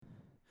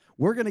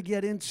We're going to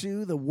get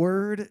into the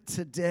Word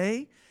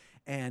today,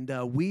 and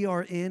we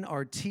are in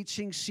our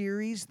teaching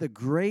series, The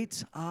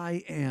Great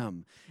I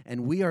Am,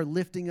 and we are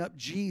lifting up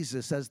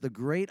Jesus as the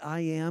great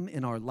I am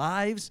in our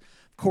lives.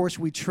 Of course,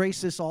 we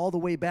trace this all the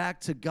way back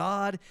to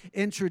God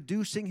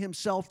introducing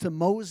himself to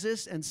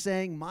Moses and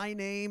saying, "My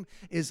name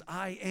is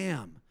I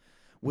Am,"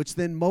 which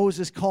then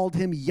Moses called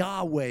him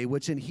Yahweh,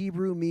 which in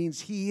Hebrew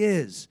means He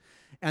is.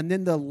 And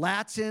then the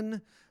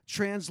Latin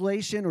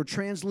translation or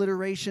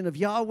transliteration of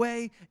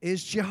Yahweh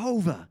is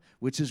Jehovah,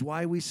 which is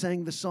why we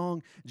sang the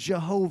song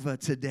Jehovah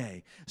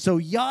today. So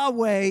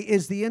Yahweh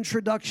is the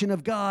introduction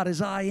of God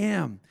as I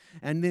am.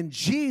 And then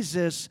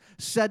Jesus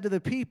said to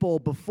the people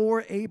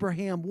before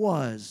Abraham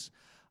was,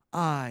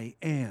 I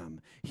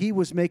am. He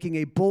was making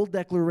a bold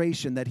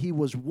declaration that he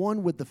was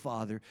one with the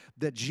Father,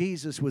 that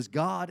Jesus was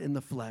God in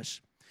the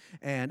flesh,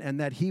 and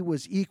that he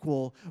was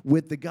equal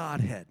with the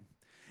Godhead.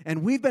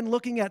 And we've been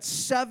looking at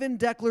 7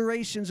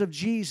 declarations of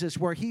Jesus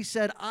where he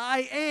said,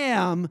 I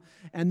am,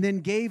 and then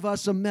gave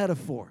us a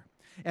metaphor.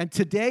 And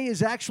today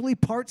is actually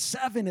part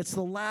 7. It's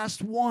the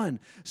last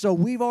one. So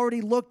we've already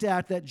looked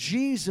at that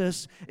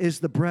Jesus is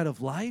the bread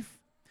of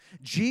life.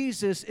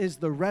 Jesus is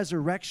the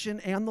resurrection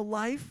and the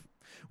life.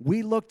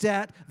 We looked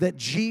at that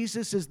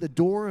Jesus is the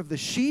door of the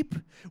sheep.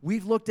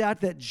 We've looked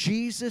at that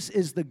Jesus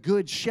is the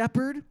good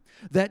shepherd,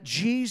 that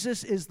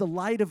Jesus is the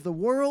light of the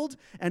world,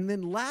 and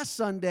then last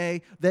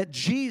Sunday, that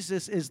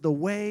Jesus is the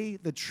way,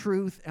 the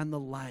truth, and the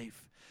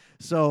life.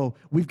 So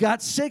we've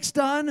got 6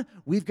 done.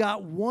 We've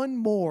got one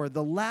more.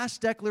 The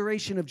last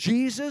declaration of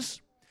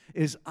Jesus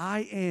is,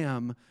 I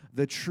am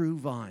the true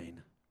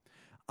vine.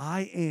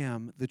 I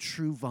am the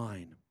true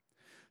vine.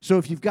 So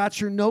if you've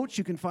got your notes,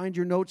 you can find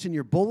your notes in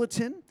your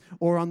bulletin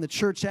or on the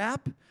church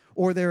app,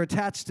 or they're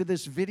attached to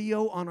this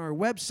video on our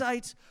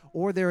website,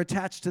 or they're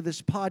attached to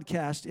this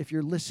podcast if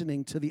you're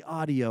listening to the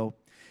audio.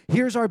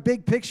 Here's our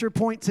big picture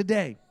point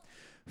today.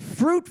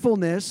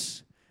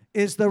 Fruitfulness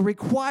is the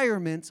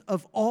requirement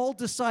of all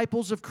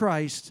disciples of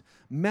Christ,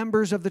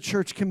 members of the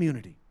church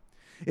community.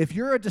 If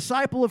you're a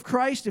disciple of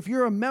Christ, if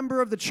you're a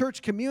member of the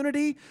church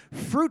community,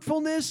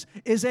 fruitfulness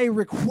is a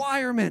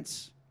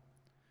requirement.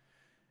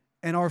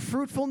 And our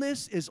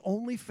fruitfulness is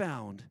only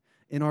found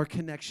in our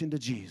connection to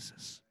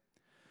Jesus.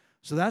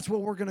 So that's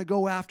what we're going to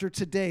go after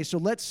today. So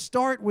let's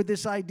start with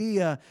this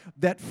idea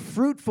that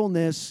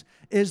fruitfulness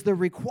is the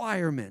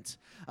requirement.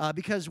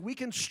 Because we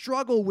can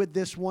struggle with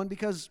this one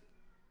because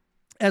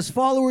as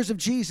followers of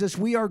Jesus,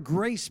 we are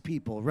grace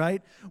people,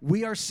 right?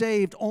 We are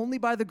saved only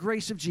by the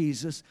grace of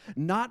Jesus,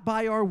 not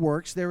by our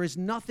works. There is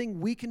nothing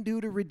we can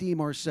do to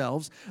redeem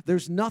ourselves.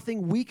 There's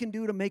nothing we can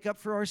do to make up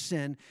for our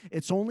sin.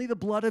 It's only the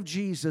blood of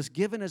Jesus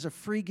given as a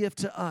free gift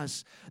to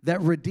us that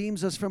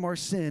redeems us from our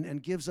sin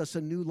and gives us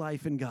a new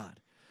life in God.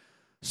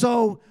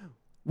 So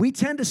we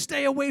tend to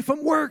stay away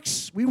from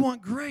works. We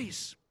want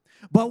grace.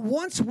 But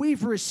once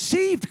we've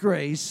received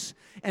grace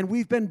and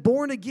we've been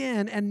born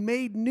again and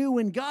made new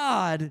in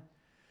God,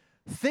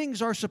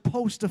 things are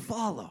supposed to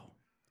follow.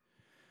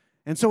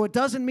 And so it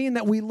doesn't mean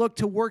that we look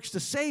to works to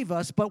save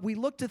us, but we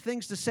look to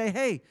things to say,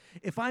 hey,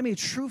 if I'm a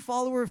true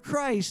follower of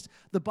Christ,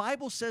 the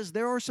Bible says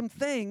there are some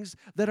things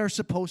that are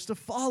supposed to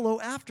follow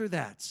after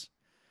that.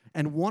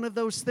 And one of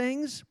those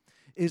things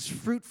is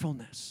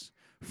fruitfulness.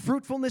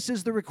 Fruitfulness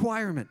is the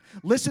requirement.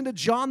 Listen to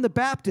John the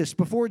Baptist.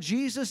 Before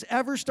Jesus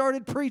ever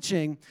started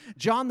preaching,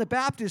 John the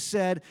Baptist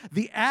said,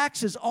 the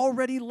axe is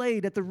already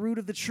laid at the root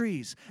of the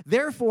trees.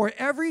 Therefore,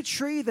 every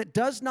tree that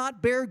does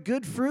not bear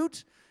good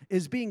fruit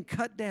is being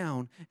cut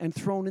down and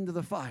thrown into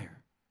the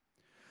fire.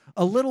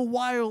 A little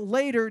while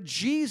later,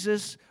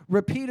 Jesus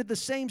repeated the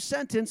same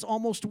sentence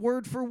almost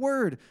word for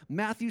word.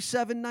 Matthew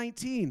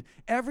 7:19.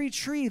 Every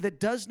tree that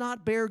does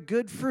not bear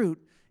good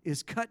fruit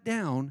is cut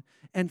down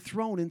and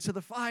thrown into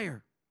the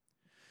fire.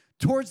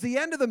 Towards the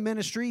end of the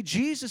ministry,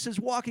 Jesus is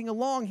walking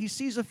along. He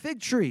sees a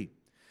fig tree.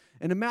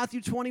 And in Matthew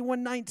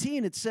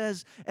 21:19, it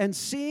says, and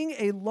seeing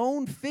a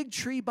lone fig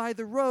tree by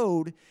the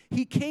road,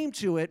 he came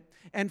to it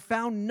and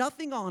found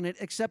nothing on it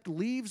except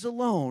leaves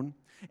alone.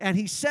 And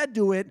he said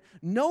to it,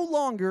 no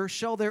longer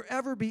shall there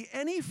ever be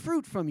any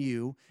fruit from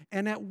you.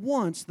 And at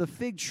once the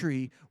fig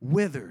tree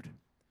withered.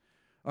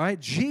 All right,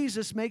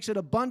 Jesus makes it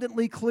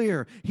abundantly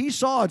clear. He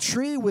saw a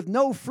tree with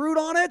no fruit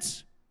on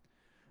it,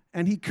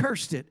 and he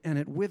cursed it, and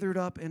it withered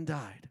up and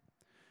died.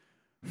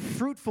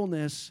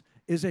 Fruitfulness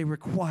is a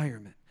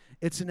requirement.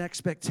 It's an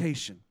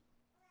expectation.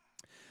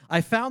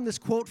 I found this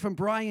quote from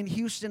Brian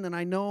Houston, and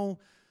I know,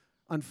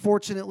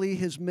 unfortunately,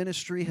 his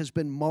ministry has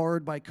been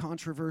marred by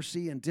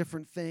controversy and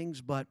different things,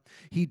 but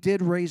he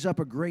did raise up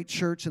a great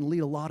church and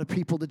lead a lot of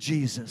people to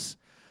Jesus.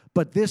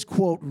 But this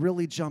quote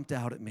really jumped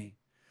out at me.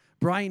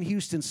 Brian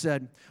Houston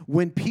said,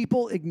 when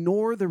people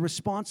ignore the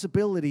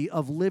responsibility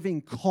of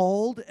living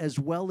called as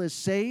well as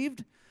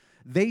saved,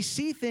 they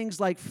see things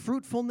like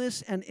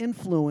fruitfulness and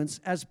influence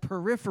as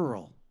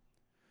peripheral.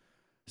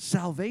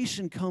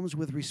 Salvation comes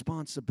with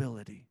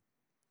responsibility.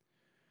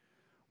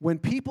 When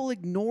people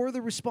ignore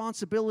the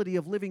responsibility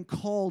of living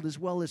called as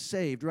well as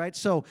saved, right?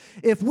 So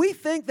if we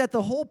think that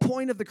the whole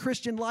point of the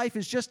Christian life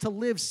is just to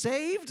live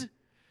saved,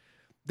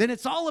 then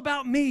it's all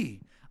about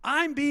me.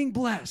 I'm being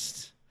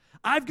blessed.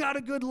 I've got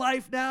a good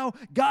life now.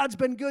 God's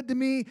been good to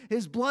me.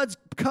 His blood's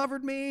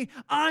covered me.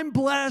 I'm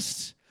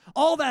blessed.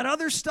 All that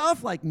other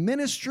stuff like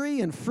ministry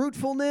and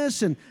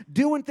fruitfulness and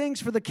doing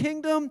things for the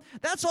kingdom,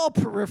 that's all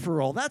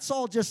peripheral. That's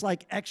all just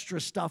like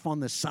extra stuff on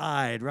the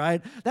side,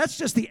 right? That's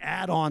just the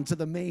add-on to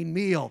the main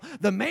meal.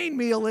 The main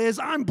meal is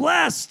I'm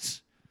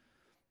blessed.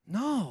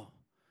 No,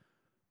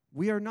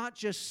 we are not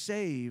just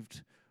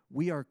saved,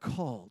 we are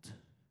called.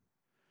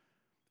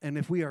 And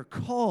if we are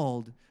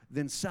called,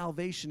 then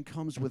salvation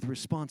comes with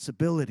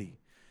responsibility.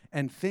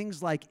 And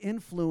things like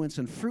influence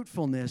and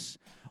fruitfulness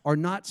are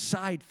not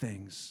side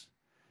things.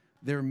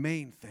 They're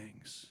main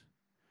things.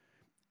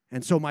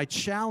 And so my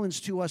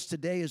challenge to us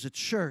today as a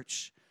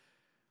church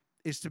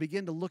is to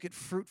begin to look at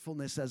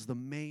fruitfulness as the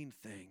main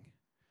thing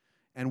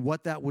and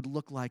what that would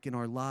look like in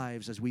our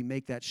lives as we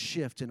make that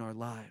shift in our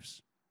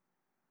lives.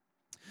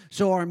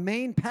 So our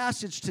main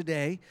passage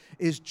today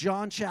is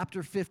John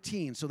chapter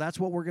 15. So that's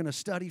what we're going to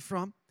study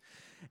from.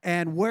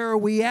 And where are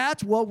we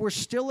at? Well, we're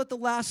still at the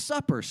Last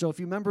Supper. So if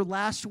you remember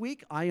last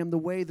week, I am the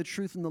way, the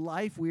truth, and the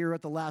life. We are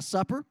at the Last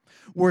Supper.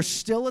 We're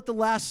still at the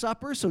Last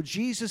Supper. So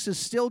Jesus is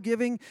still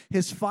giving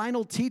his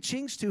final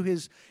teachings to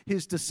his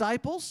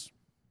disciples.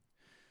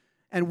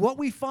 And what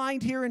we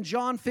find here in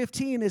John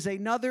 15 is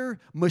another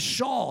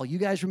mashal. You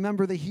guys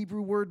remember the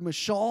Hebrew word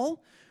mashal?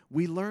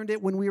 We learned it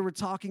when we were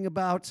talking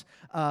about...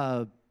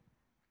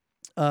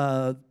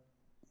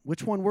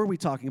 which one were we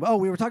talking about? Oh,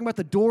 we were talking about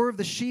the door of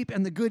the sheep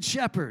and the good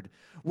shepherd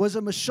was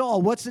a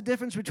mashal. What's the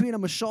difference between a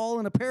mashal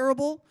and a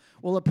parable?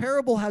 Well, a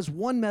parable has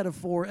one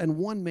metaphor and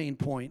one main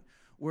point,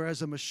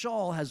 whereas a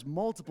mashal has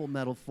multiple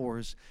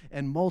metaphors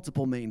and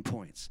multiple main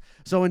points.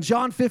 So in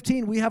John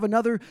 15, we have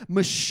another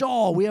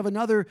mashal. We have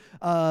another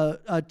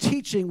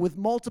teaching with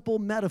multiple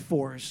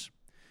metaphors.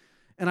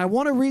 And I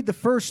want to read the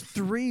first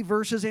 3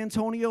 verses,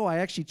 Antonio. I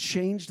actually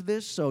changed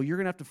this, so you're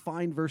going to have to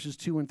find verses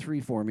 2 and 3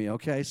 for me,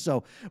 okay?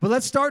 But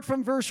let's start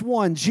from verse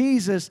 1.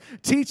 Jesus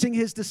teaching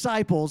his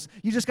disciples.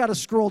 You just got to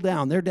scroll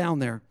down. They're down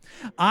there.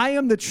 I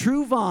am the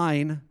true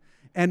vine,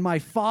 and my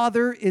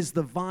Father is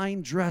the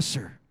vine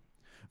dresser.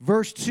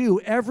 Verse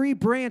 2, every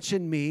branch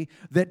in me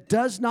that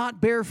does not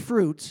bear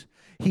fruit,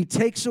 he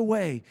takes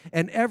away,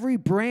 and every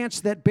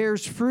branch that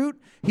bears fruit,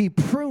 he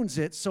prunes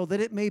it so that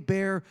it may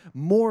bear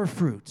more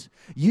fruit.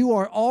 You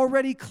are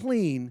already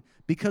clean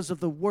because of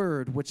the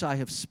word which I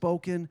have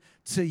spoken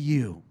to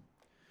you.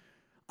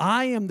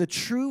 I am the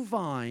true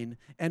vine,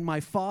 and my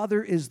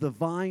Father is the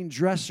vine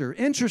dresser.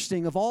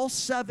 Interesting, of all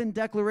 7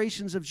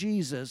 declarations of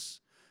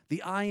Jesus,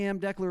 the I am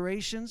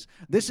declarations,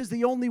 this is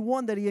the only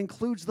one that he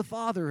includes the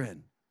Father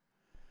in.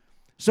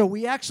 So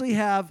we actually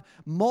have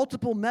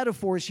multiple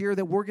metaphors here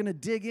that we're going to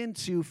dig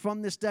into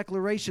from this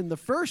declaration. The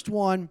first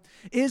one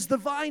is the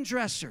vine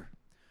dresser.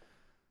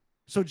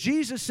 So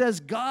Jesus says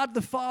God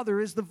the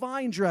Father is the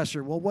vine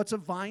dresser. Well, what's a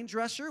vine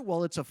dresser?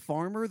 Well, it's a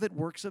farmer that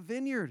works a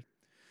vineyard.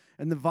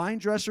 And the vine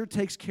dresser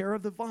takes care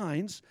of the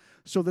vines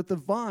so that the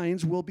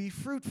vines will be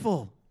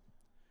fruitful.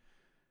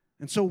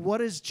 And so what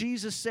does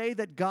Jesus say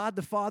that God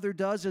the Father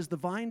does as the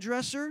vine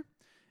dresser?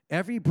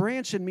 Every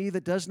branch in me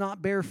that does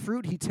not bear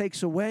fruit, he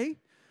takes away.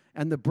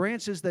 And the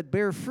branches that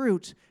bear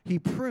fruit, he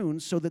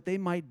prunes so that they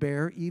might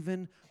bear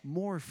even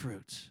more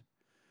fruit.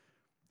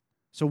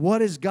 So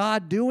what is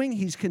God doing?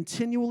 He's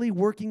continually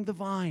working the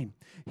vine.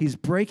 He's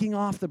breaking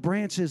off the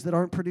branches that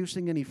aren't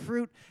producing any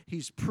fruit.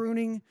 He's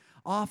pruning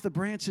off the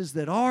branches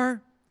that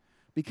are,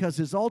 because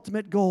his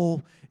ultimate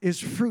goal is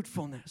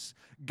fruitfulness.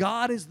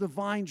 God is the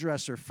vine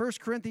dresser. 1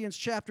 Corinthians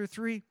chapter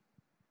 3,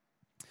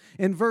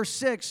 in verse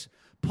 6,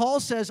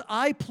 Paul says,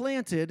 I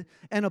planted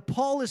and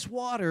Apollos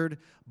watered,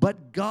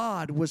 but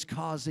God was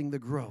causing the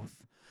growth.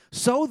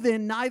 So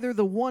then, neither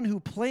the one who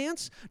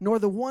plants nor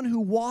the one who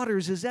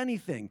waters is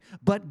anything,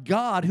 but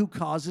God who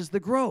causes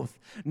the growth.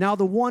 Now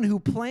the one who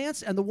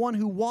plants and the one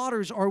who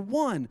waters are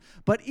one,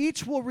 but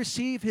each will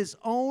receive his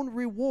own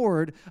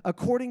reward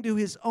according to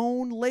his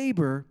own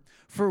labor.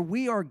 For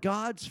we are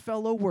God's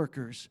fellow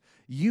workers.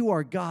 You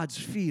are God's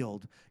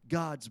field,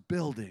 God's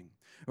building.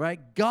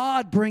 Right?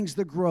 God brings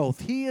the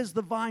growth. He is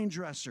the vine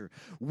dresser.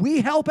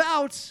 We help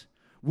out.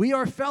 We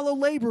are fellow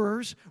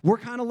laborers. We're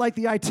kind of like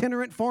the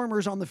itinerant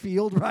farmers on the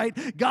field,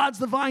 right? God's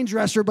the vine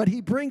dresser, but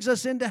he brings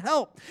us in to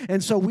help.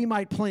 And so we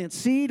might plant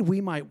seed, we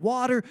might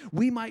water,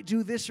 we might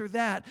do this or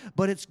that,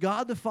 but it's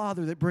God the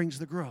Father that brings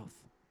the growth.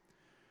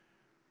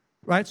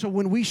 Right? So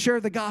when we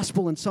share the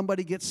gospel and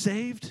somebody gets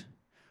saved,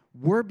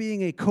 we're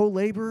being a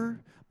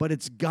co-laborer, but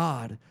it's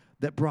God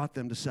that brought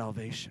them to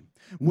salvation.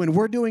 When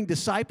we're doing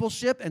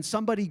discipleship and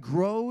somebody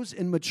grows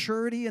in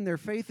maturity in their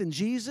faith in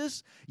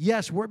Jesus,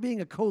 yes, we're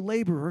being a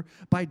co-laborer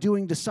by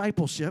doing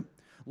discipleship,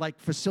 like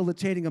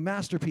facilitating a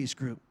masterpiece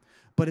group.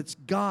 But it's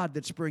God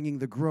that's bringing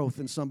the growth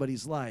in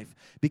somebody's life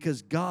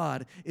because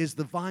God is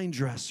the vine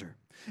dresser.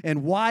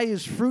 And why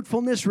is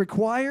fruitfulness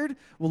required?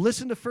 Well,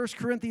 listen to 1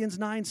 Corinthians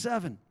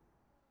 9:7.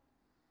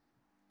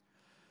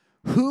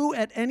 Who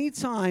at any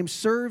time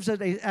serves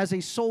as a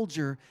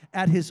soldier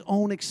at his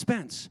own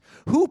expense?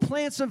 Who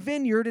plants a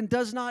vineyard and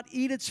does not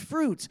eat its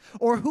fruit?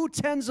 Or who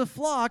tends a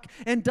flock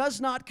and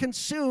does not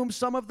consume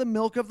some of the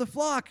milk of the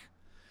flock?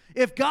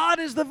 If God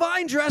is the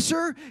vine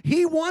dresser,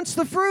 he wants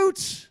the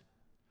fruits.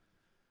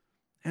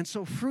 And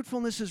so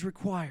fruitfulness is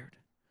required.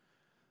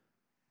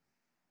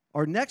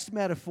 Our next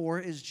metaphor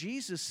is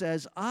Jesus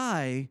says,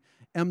 I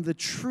am the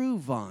true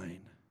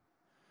vine.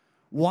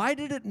 Why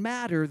did it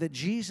matter that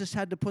Jesus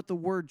had to put the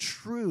word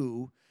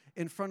true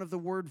in front of the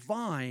word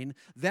vine?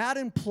 That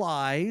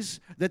implies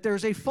that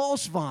there's a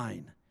false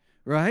vine,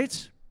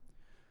 right?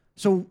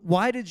 So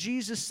why did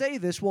Jesus say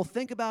this? Well,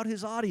 think about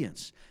his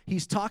audience.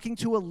 He's talking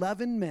to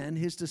 11 men,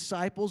 his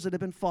disciples that have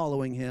been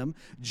following him.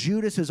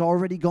 Judas has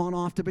already gone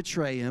off to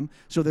betray him,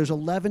 so there's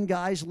 11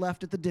 guys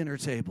left at the dinner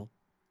table.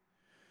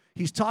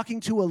 He's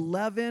talking to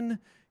 11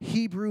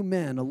 Hebrew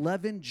men,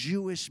 11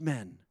 Jewish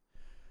men.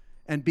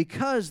 And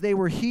because they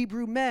were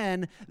Hebrew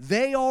men,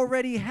 they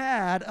already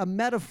had a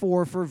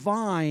metaphor for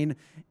vine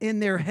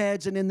in their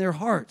heads and in their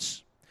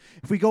hearts.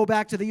 If we go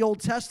back to the Old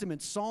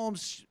Testament,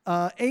 Psalms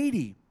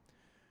 80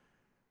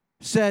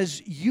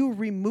 says, you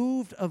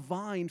removed a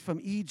vine from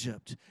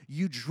Egypt.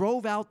 You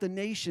drove out the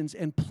nations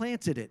and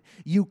planted it.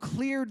 You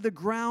cleared the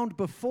ground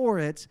before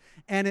it,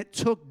 and it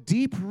took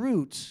deep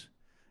roots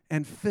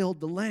and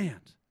filled the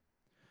land.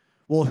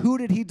 Well, who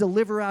did he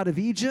deliver out of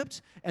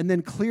Egypt and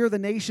then clear the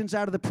nations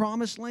out of the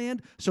promised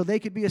land so they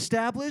could be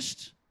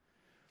established?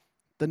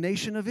 The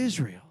nation of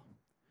Israel.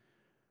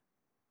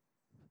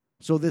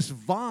 So this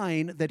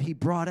vine that he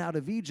brought out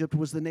of Egypt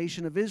was the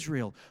nation of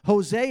Israel.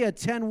 Hosea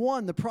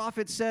 10:1, the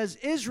prophet says,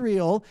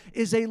 Israel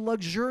is a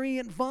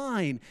luxuriant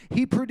vine.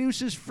 He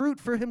produces fruit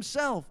for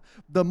himself.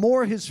 The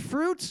more his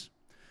fruit,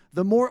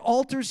 the more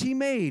altars he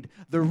made.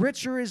 The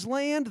richer his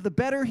land, the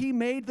better he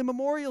made the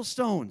memorial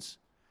stones.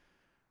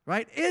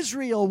 Right?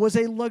 Israel was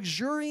a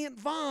luxuriant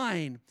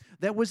vine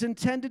that was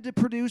intended to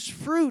produce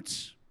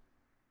fruits.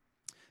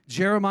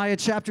 Jeremiah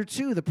chapter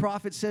 2, the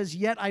prophet says,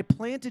 yet I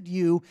planted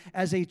you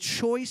as a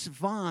choice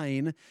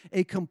vine,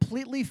 a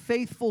completely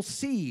faithful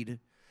seed.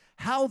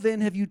 How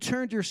then have you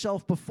turned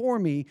yourself before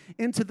me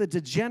into the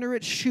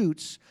degenerate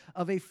shoots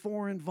of a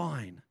foreign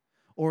vine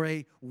or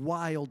a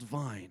wild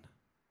vine?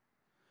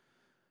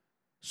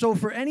 So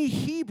for any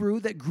Hebrew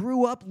that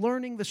grew up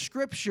learning the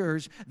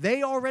scriptures,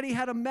 they already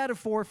had a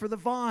metaphor for the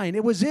vine.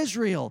 It was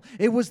Israel.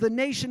 It was the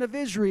nation of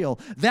Israel.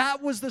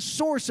 That was the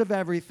source of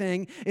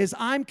everything, is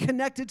I'm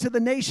connected to the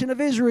nation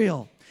of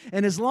Israel.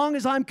 And as long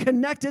as I'm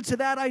connected to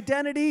that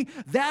identity,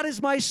 that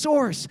is my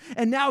source.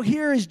 And now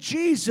here is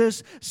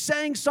Jesus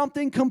saying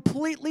something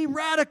completely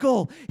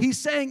radical. He's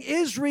saying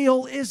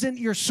Israel isn't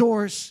your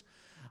source.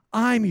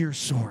 I'm your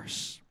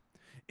source.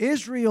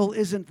 Israel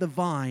isn't the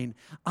vine.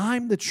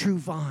 I'm the true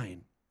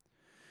vine.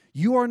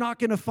 You are not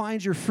going to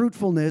find your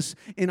fruitfulness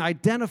in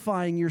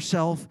identifying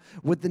yourself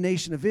with the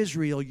nation of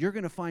Israel. You're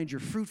going to find your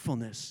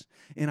fruitfulness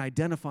in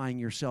identifying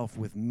yourself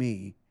with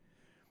me.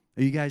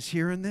 Are you guys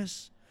hearing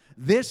this?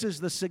 This is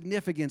the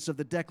significance of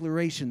the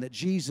declaration that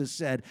Jesus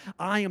said,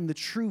 I am the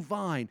true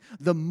vine.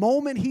 The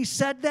moment he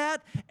said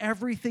that,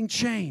 everything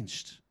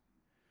changed.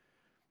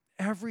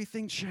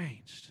 Everything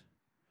changed.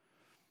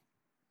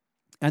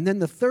 And then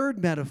the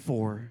third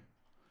metaphor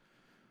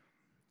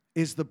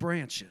is the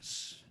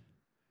branches.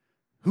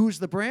 Who's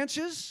the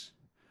branches?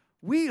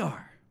 We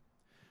are.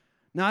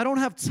 Now, I don't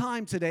have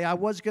time today. I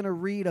was going to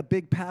read a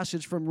big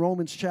passage from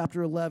Romans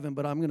chapter 11,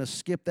 but I'm going to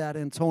skip that,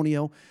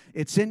 Antonio.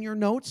 It's in your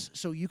notes,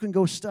 so you can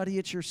go study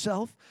it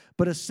yourself.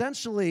 But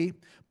essentially,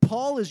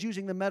 Paul is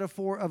using the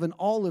metaphor of an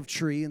olive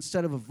tree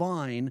instead of a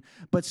vine,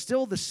 but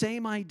still the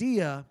same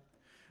idea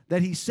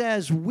that he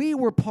says we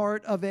were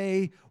part of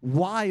a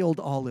wild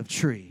olive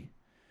tree.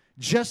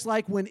 Just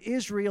like when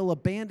Israel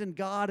abandoned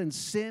God and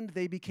sinned,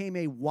 they became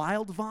a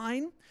wild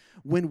vine.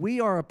 When we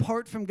are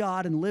apart from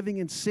God and living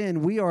in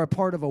sin, we are a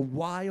part of a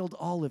wild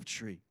olive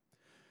tree.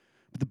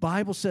 But the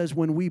Bible says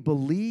when we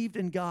believed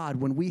in God,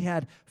 when we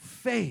had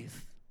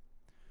faith,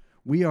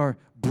 we are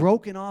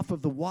broken off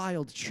of the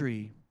wild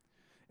tree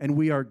and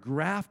we are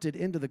grafted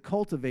into the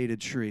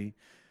cultivated tree.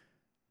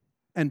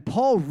 And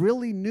Paul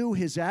really knew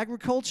his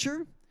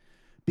agriculture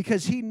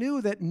because he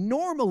knew that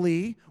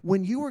normally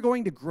when you were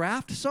going to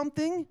graft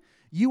something,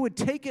 you would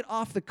take it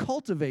off the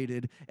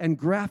cultivated and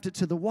graft it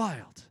to the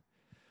wild.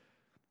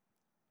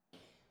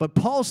 But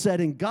Paul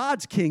said in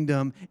God's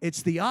kingdom,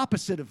 it's the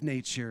opposite of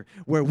nature,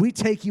 where we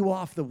take you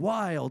off the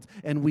wild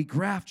and we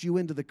graft you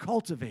into the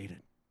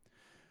cultivated.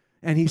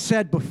 And he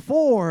said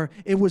before,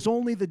 it was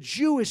only the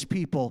Jewish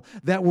people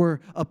that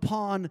were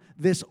upon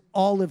this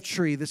olive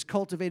tree, this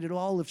cultivated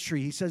olive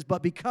tree. He says,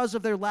 but because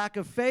of their lack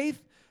of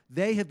faith,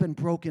 they have been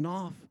broken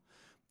off,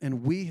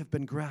 and we have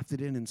been grafted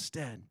in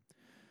instead.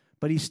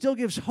 But he still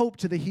gives hope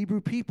to the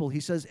Hebrew people. He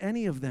says,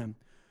 any of them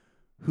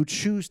who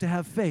choose to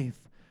have faith,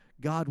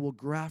 God will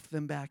graft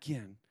them back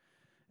in.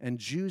 And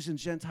Jews and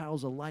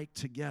Gentiles alike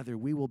together,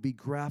 we will be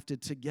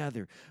grafted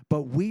together.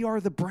 But we are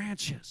the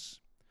branches,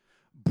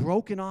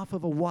 broken off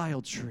of a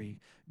wild tree,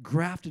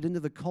 grafted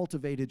into the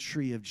cultivated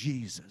tree of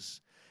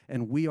Jesus.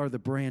 and we are the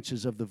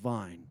branches of the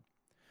vine.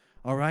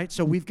 All right,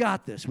 so we've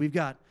got this. We've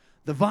got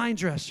the vine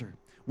dresser.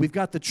 We've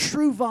got the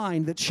true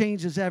vine that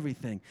changes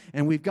everything,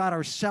 and we've got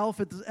ourselves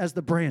as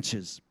the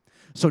branches.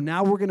 So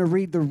now we're going to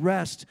read the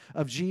rest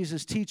of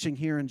Jesus' teaching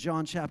here in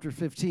John chapter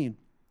 15.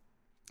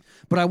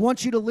 But I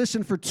want you to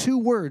listen for two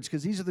words,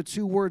 because these are the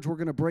two words we're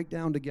going to break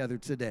down together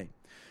today.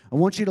 I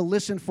want you to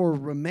listen for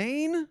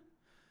remain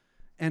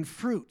and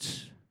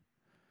fruit.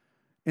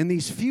 In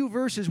these few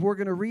verses we're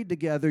going to read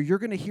together, you're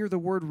going to hear the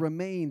word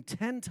remain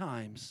 10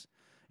 times,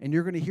 and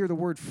you're going to hear the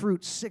word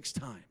fruit 6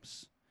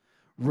 times.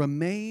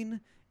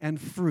 Remain and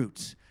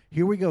fruit.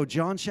 Here we go,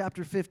 John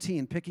chapter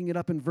 15, picking it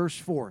up in verse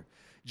 4.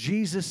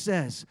 Jesus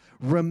says,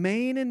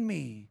 remain in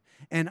me,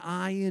 and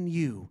I in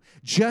you.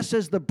 Just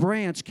as the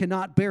branch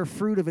cannot bear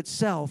fruit of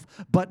itself,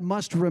 but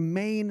must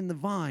remain in the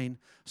vine,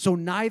 so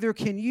neither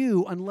can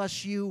you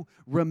unless you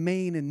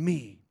remain in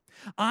me.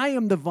 I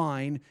am the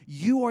vine,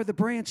 you are the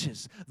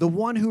branches. The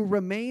one who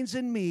remains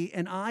in me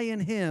and I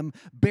in him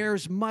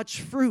bears much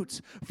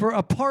fruit. For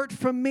apart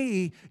from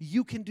me,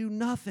 you can do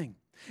nothing.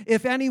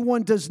 If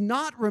anyone does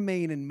not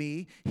remain in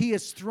me, he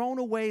is thrown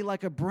away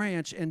like a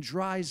branch and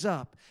dries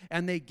up,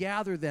 and they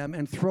gather them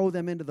and throw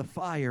them into the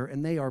fire,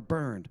 and they are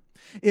burned.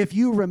 If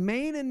you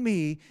remain in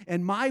me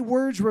and my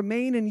words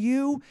remain in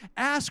you,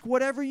 ask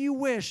whatever you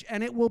wish,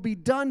 and it will be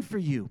done for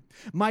you.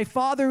 My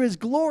Father is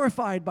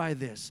glorified by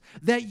this,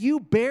 that you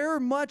bear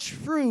much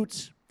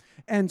fruit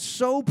and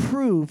so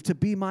prove to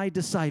be my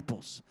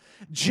disciples.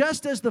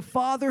 Just as the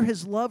Father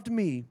has loved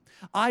me,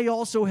 I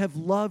also have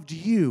loved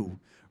you.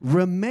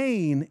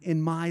 Remain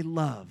in my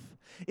love.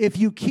 If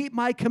you keep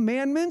my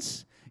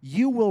commandments,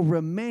 you will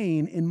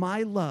remain in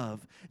my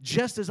love,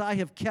 just as I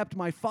have kept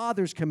my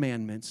Father's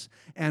commandments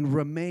and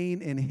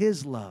remain in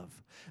his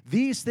love.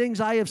 These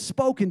things I have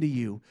spoken to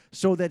you,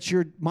 so that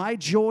my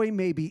joy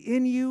may be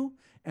in you,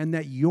 and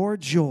that your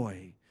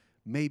joy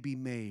may be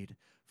made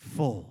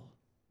full.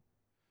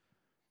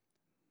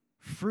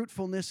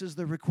 Fruitfulness is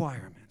the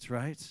requirement,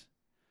 right?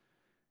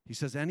 He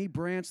says any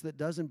branch that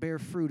doesn't bear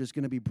fruit is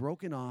going to be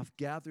broken off,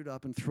 gathered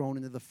up, and thrown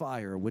into the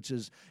fire, which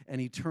is an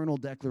eternal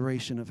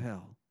declaration of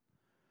hell.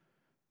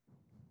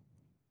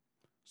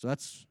 So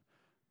that's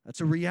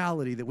a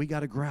reality that we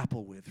got to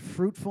grapple with.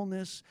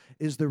 Fruitfulness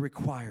is the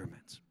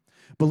requirement.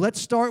 But let's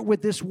start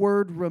with this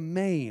word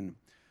remain.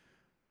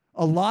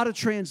 A lot of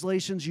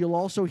translations, you'll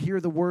also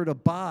hear the word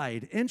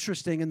abide.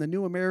 Interesting, in the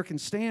New American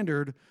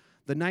Standard,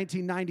 the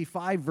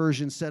 1995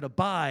 version said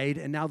abide,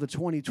 and now the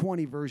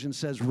 2020 version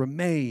says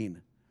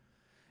remain.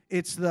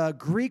 It's the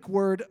Greek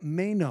word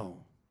meno,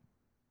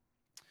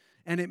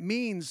 and it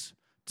means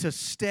to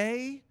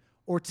stay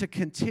or to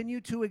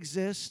continue to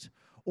exist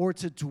or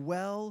to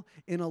dwell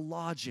in a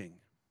lodging.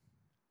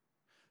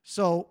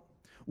 So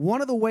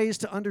one of the ways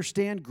to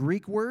understand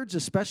Greek words,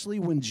 especially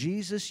when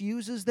Jesus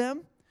uses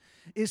them,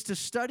 is to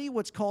study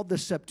what's called the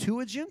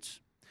Septuagint.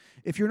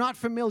 If you're not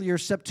familiar,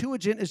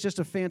 Septuagint is just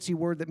a fancy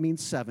word that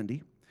means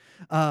 70.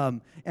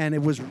 And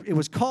it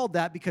was called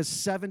that because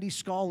 70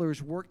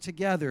 scholars worked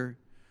together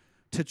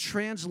to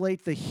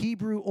translate the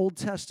Hebrew Old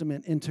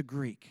Testament into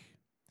Greek.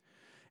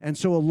 And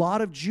so a lot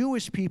of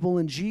Jewish people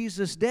in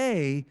Jesus'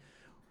 day,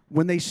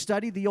 when they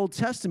studied the Old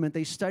Testament,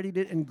 they studied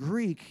it in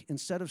Greek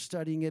instead of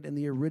studying it in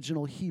the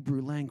original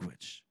Hebrew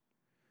language.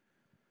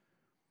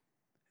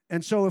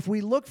 And so if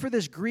we look for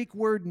this Greek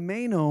word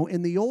meno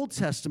in the Old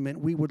Testament,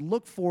 we would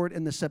look for it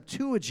in the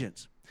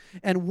Septuagint.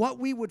 And what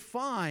we would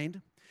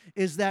find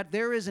is that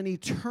there is an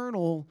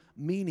eternal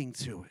meaning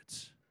to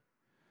it.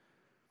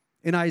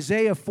 In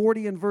Isaiah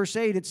 40 and verse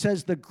 8, it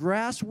says, the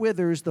grass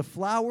withers, the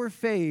flower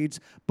fades,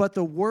 but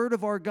the word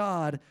of our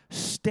God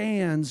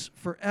stands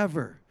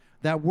forever.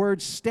 That word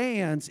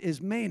stands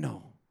is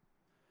meno.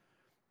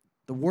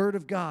 The word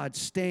of God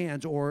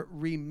stands or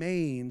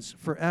remains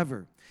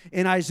forever.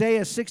 In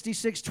Isaiah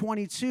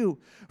 66:22,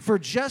 for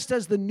just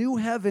as the new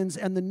heavens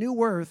and the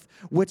new earth,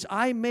 which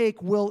I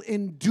make, will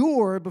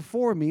endure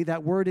before me,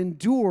 that word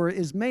endure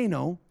is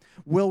meno,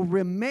 will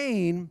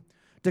remain,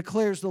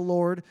 declares the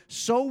Lord,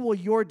 so will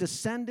your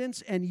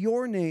descendants and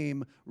your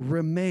name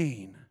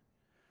remain.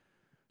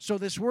 So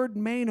this word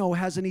meno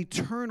has an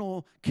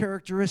eternal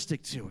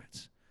characteristic to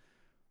it.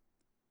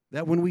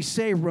 That when we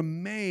say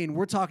remain,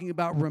 we're talking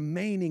about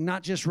remaining,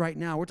 not just right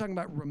now. We're talking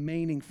about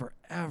remaining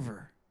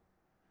forever.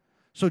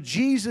 So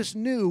Jesus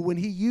knew when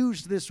he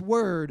used this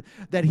word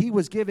that he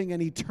was giving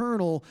an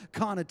eternal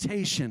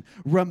connotation.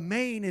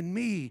 Remain in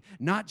me,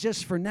 not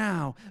just for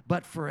now,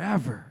 but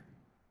forever.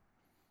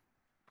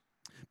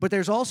 But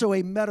there's also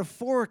a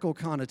metaphorical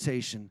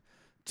connotation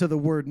to the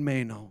word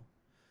meno,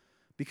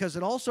 because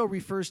it also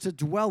refers to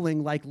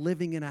dwelling, like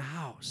living in a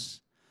house.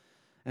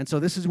 And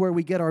so this is where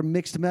we get our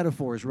mixed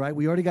metaphors, right?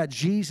 We already got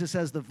Jesus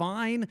as the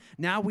vine.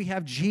 Now we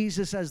have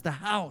Jesus as the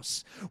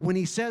house. When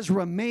he says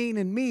remain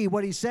in me,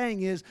 what he's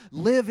saying is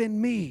live in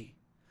me.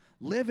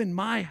 Live in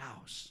my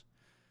house.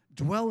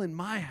 Dwell in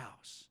my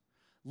house.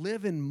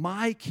 Live in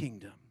my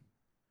kingdom.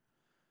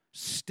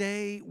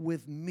 Stay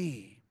with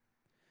me.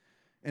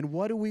 And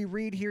what do we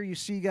read here? You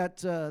see you got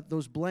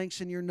those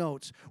blanks in your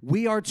notes.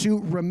 We are to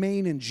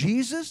remain in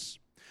Jesus.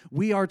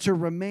 We are to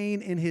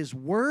remain in His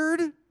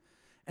Word,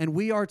 and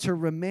we are to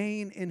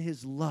remain in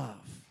His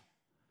love.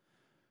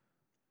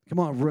 Come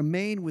on,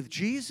 remain with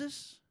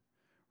Jesus,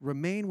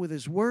 remain with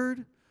His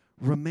Word,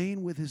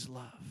 remain with His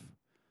love.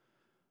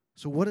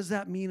 So what does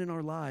that mean in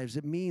our lives?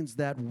 It means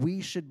that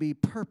we should be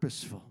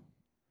purposeful.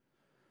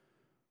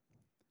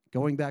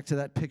 Going back to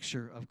that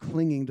picture of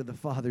clinging to the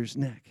Father's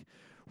neck,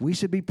 we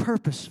should be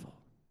purposeful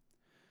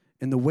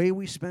in the way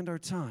we spend our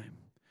time,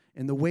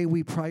 in the way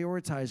we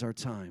prioritize our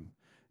time,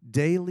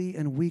 daily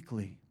and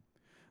weekly,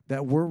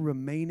 that we're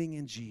remaining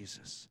in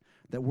Jesus,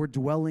 that we're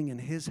dwelling in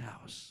His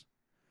house,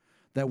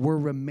 that we're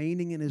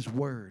remaining in His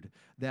Word,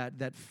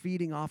 that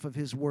feeding off of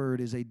His Word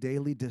is a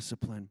daily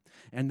discipline,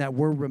 and that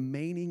we're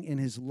remaining in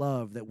His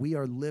love, that we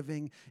are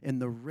living in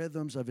the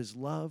rhythms of His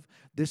love.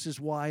 This is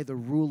why the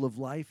rule of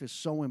life is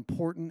so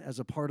important as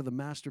a part of the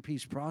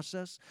masterpiece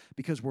process,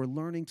 because we're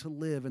learning to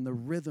live in the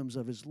rhythms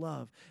of His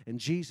love. And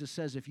Jesus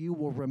says, if you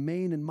will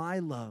remain in my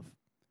love,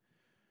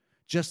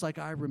 just like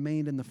I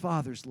remained in the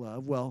Father's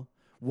love, well,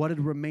 what did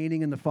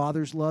remaining in the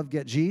Father's love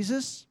get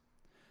Jesus?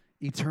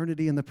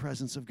 Eternity in the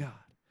presence of God.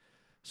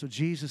 So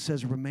Jesus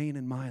says, remain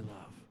in my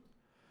love.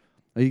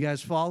 Are you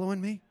guys following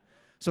me?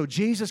 So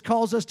Jesus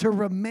calls us to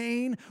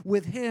remain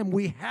with Him.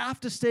 We have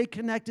to stay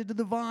connected to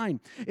the vine.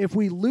 If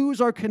we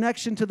lose our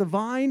connection to the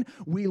vine,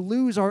 we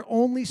lose our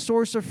only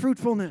source of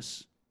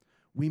fruitfulness.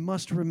 We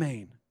must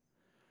remain.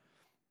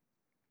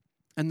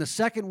 And the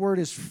second word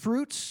is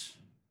fruits.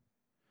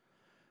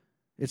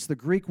 It's the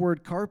Greek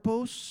word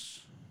karpos.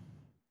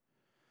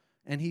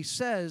 And He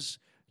says,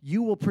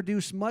 you will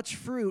produce much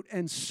fruit,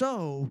 and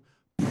so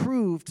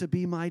prove to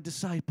be my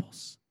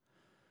disciples.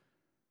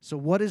 So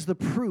what is the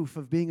proof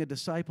of being a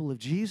disciple of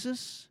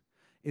Jesus?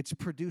 It's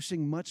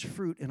producing much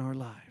fruit in our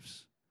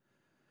lives.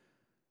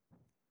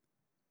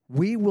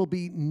 We will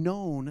be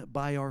known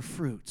by our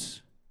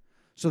fruits.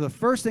 So the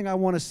first thing I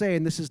want to say,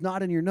 and this is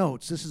not in your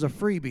notes, this is a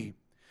freebie,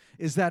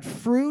 is that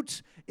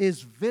fruit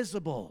is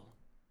visible.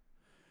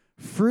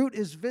 Fruit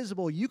is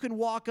visible. You can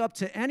walk up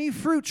to any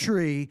fruit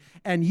tree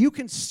and you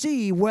can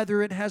see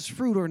whether it has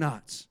fruit or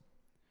not.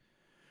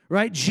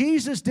 Right?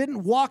 Jesus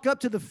didn't walk up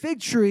to the fig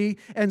tree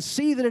and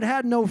see that it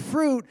had no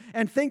fruit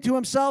and think to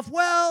Himself,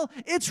 well,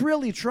 it's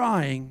really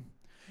trying.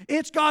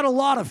 It's got a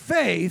lot of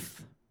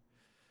faith.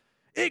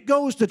 It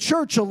goes to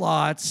church a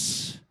lot.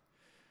 So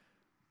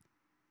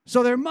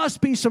there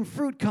must be some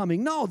fruit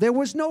coming. No, there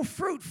was no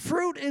fruit.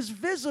 Fruit is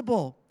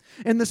visible.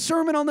 In the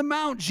Sermon on the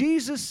Mount,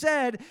 Jesus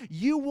said,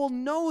 you will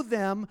know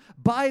them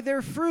by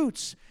their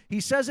fruits. He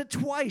says it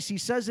twice. He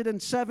says it in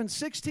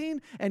 7:16,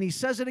 and He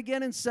says it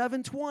again in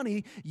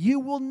 7:20.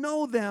 You will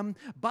know them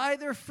by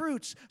their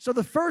fruits. So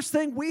the first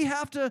thing we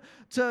have to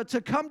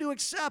come to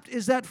accept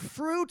is that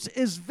fruit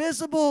is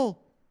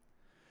visible.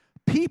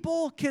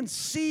 People can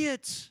see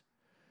it.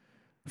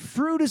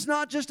 Fruit is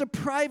not just a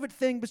private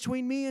thing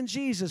between me and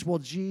Jesus. Well,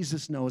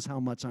 Jesus knows how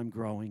much I'm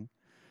growing.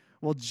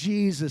 Well,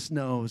 Jesus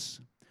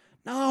knows.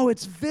 No,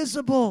 it's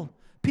visible.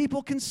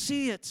 People can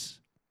see it.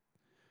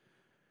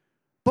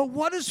 But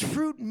what does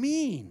fruit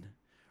mean?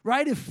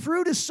 Right? If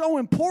fruit is so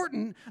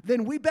important,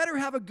 then we better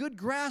have a good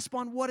grasp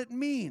on what it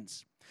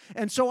means.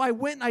 And so I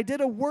went and I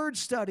did a word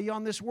study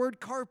on this word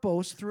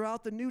karpos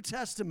throughout the New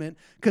Testament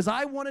because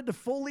I wanted to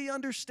fully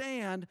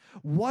understand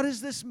what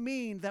does this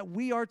mean that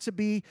we are to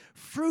be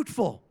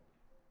fruitful.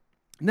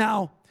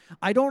 Now,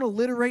 I don't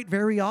alliterate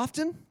very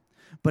often,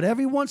 but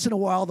every once in a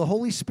while the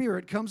Holy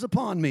Spirit comes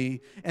upon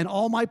me and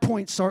all my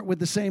points start with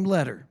the same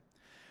letter.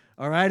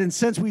 All right, and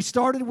since we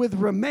started with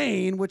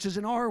remain, which is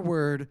an R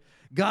word,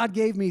 God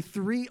gave me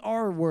 3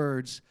 R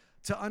words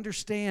to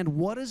understand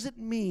what does it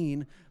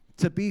mean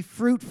to be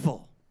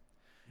fruitful.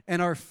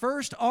 And our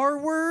first R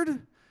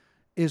word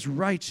is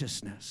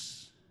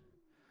righteousness.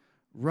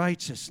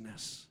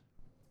 Righteousness.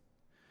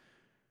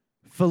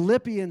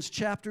 Philippians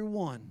chapter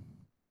 1,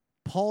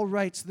 Paul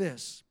writes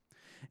this,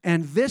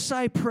 and this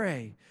I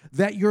pray,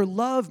 that your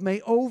love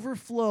may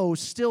overflow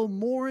still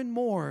more and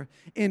more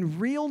in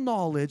real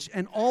knowledge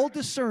and all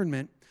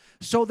discernment,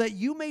 so that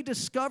you may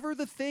discover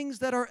the things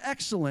that are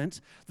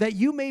excellent, that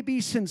you may be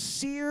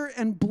sincere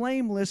and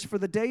blameless for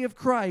the day of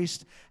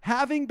Christ,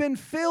 having been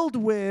filled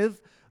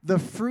with the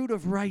fruit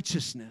of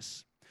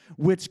righteousness,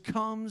 which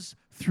comes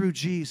through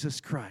Jesus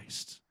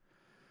Christ.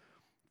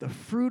 The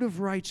fruit of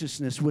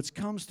righteousness which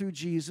comes through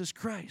Jesus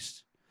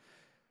Christ.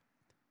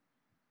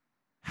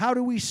 How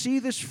do we see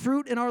this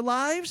fruit in our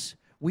lives?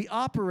 We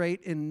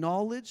operate in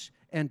knowledge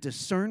and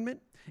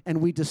discernment, and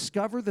we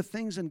discover the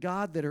things in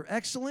God that are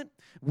excellent.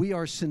 We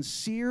are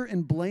sincere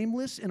and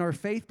blameless in our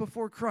faith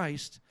before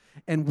Christ,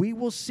 and we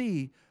will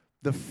see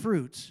the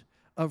fruit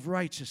of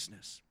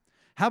righteousness.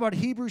 How about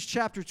Hebrews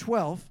chapter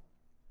 12?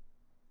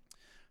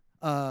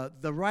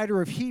 The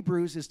writer of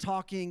Hebrews is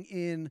talking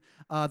in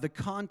the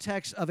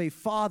context of a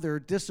father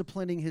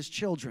disciplining his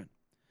children.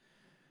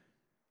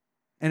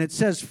 And it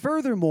says,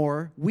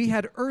 furthermore, we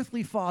had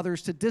earthly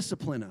fathers to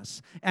discipline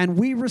us, and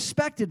we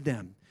respected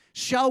them.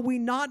 Shall we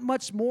not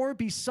much more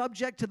be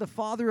subject to the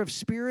Father of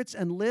spirits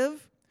and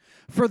live?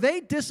 For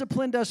they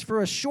disciplined us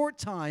for a short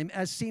time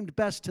as seemed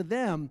best to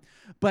them,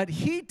 but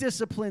he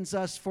disciplines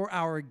us for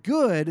our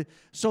good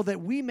so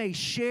that we may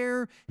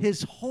share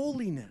his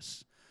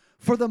holiness.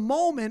 For the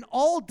moment,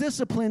 all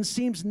discipline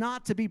seems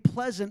not to be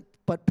pleasant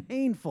but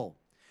painful.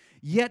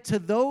 Yet to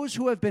those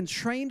who have been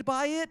trained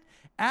by it,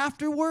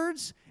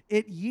 afterwards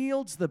it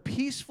yields the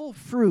peaceful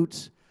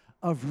fruit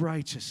of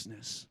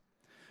righteousness.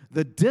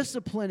 The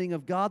disciplining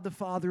of God the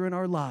Father in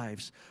our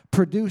lives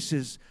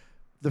produces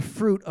the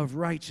fruit of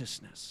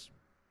righteousness.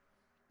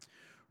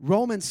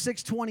 Romans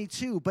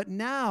 6:22, but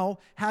now,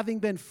 having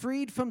been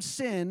freed from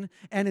sin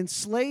and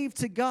enslaved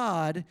to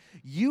God,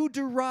 you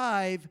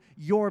derive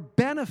your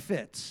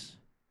benefits.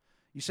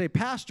 You say,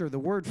 Pastor, the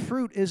word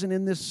fruit isn't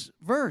in this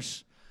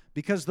verse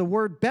because the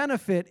word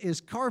benefit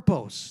is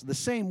karpos, the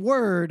same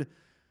word.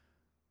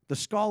 The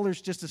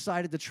scholars just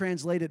decided to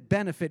translate it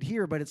benefit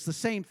here, but it's the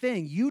same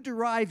thing. You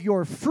derive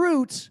your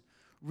fruit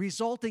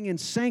resulting in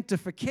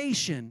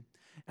sanctification,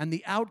 and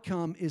the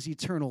outcome is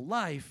eternal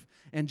life.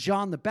 And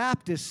John the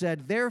Baptist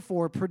said,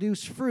 therefore,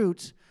 produce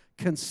fruit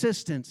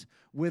consistent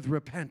with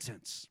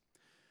repentance.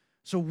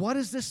 So what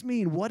does this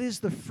mean? What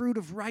is the fruit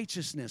of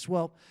righteousness?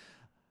 Well,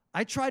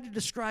 I tried to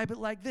describe it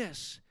like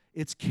this.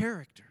 It's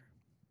character.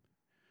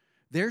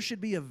 There should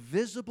be a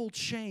visible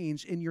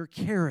change in your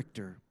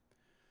character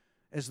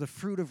as the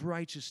fruit of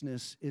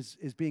righteousness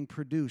is being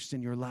produced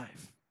in your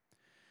life.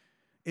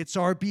 It's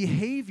our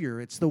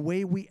behavior. It's the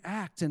way we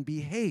act and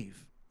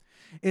behave.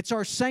 It's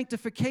our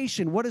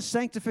sanctification. What does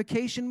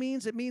sanctification mean?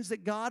 It means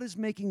that God is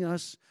making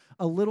us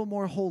a little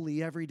more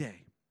holy every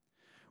day.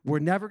 We're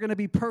never going to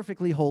be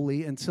perfectly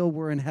holy until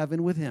we're in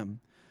heaven with him.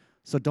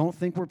 So don't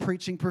think we're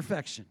preaching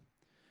perfection.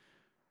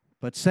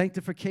 But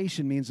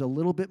sanctification means a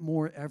little bit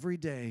more every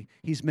day.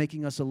 He's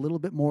making us a little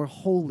bit more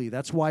holy.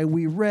 That's why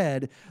we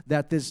read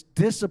that this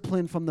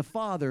discipline from the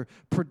Father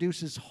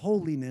produces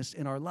holiness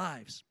in our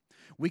lives.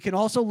 We can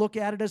also look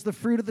at it as the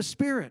fruit of the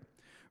Spirit,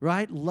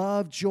 right?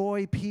 Love,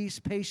 joy, peace,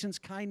 patience,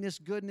 kindness,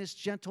 goodness,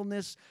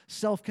 gentleness,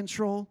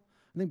 self-control.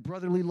 I think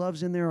brotherly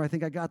love's in there. I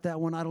think I got that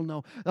one. I don't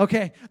know.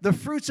 Okay, the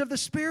fruits of the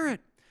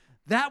Spirit.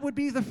 That would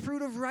be the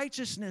fruit of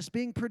righteousness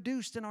being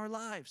produced in our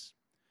lives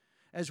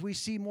as we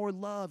see more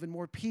love and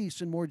more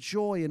peace and more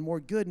joy and more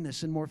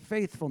goodness and more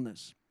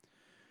faithfulness.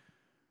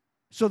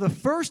 So the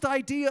first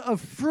idea of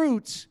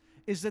fruits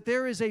is that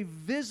there is a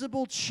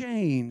visible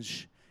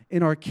change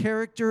in our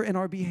character and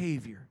our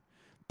behavior.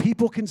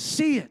 People can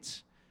see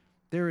it.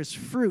 There is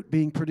fruit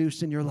being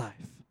produced in your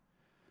life.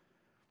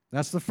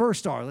 That's the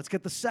first R. Let's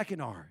get the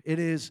second R. It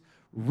is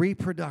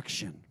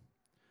reproduction.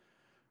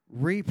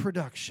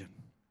 Reproduction.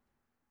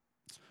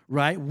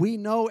 Right? We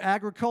know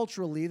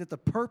agriculturally that the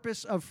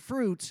purpose of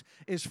fruit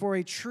is for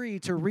a tree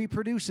to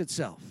reproduce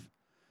itself.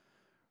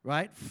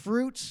 Right?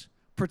 Fruit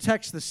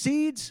protects the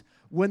seeds.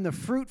 When the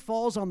fruit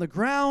falls on the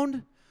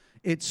ground,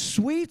 it's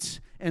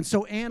sweet, and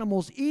so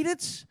animals eat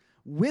it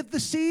with the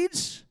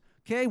seeds.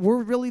 Okay,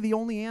 we're really the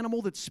only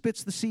animal that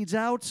spits the seeds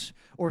out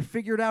or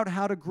figured out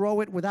how to grow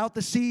it without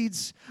the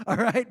seeds, all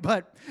right?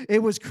 But it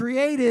was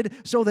created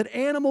so that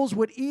animals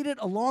would eat it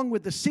along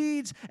with the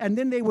seeds, and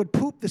then they would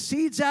poop the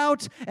seeds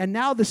out, and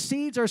now the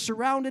seeds are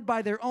surrounded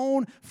by their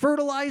own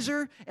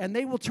fertilizer, and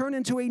they will turn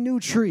into a new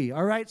tree,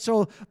 all right?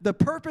 So the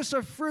purpose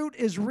of fruit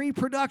is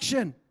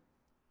reproduction.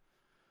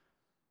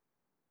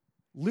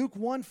 Luke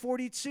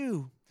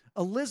 1:42.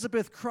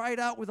 Elizabeth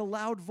cried out with a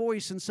loud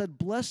voice and said,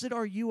 "Blessed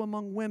are you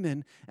among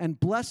women, and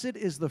blessed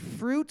is the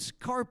fruit,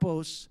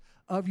 karpos,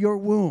 of your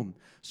womb."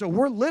 So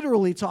we're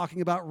literally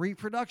talking about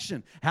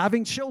reproduction.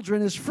 Having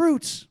children is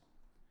fruits.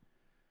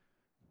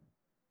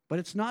 But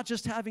it's not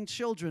just having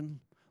children.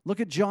 Look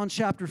at John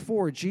chapter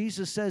 4.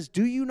 Jesus says,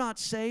 "Do you not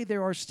say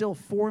there are still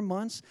 4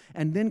 months,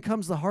 and then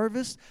comes the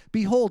harvest?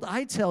 Behold,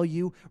 I tell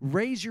you,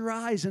 raise your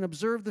eyes and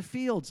observe the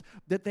fields,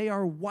 that they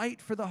are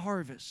white for the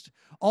harvest.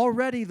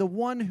 Already the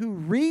one who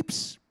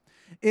reaps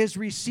is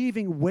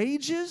receiving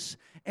wages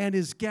and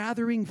is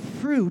gathering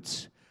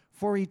fruit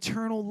for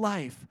eternal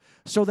life,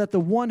 so that the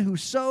one who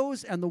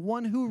sows and the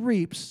one who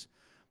reaps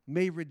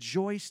may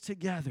rejoice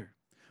together."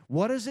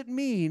 What does it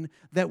mean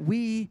that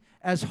we,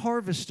 as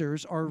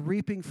harvesters, are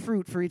reaping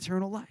fruit for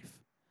eternal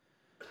life?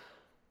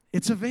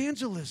 It's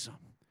evangelism.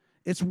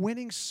 It's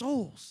winning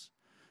souls.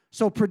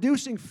 So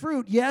producing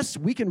fruit, yes,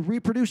 we can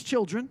reproduce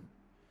children,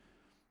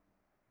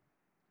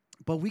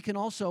 but we can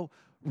also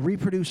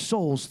reproduce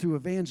souls through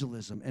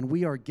evangelism, and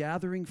we are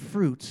gathering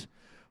fruit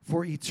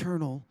for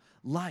eternal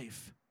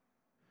life.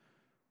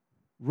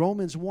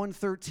 Romans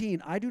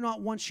 1:13, "I do not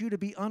want you to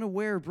be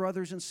unaware,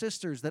 brothers and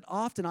sisters, that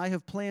often I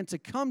have planned to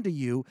come to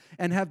you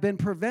and have been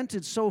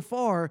prevented so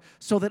far,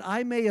 so that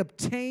I may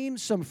obtain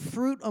some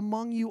fruit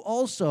among you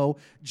also,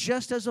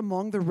 just as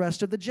among the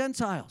rest of the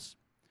Gentiles."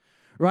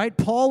 Right?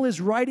 Paul is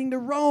writing to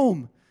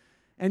Rome,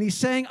 and he's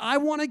saying, I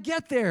want to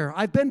get there.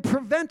 I've been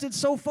prevented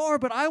so far,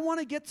 but I want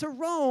to get to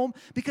Rome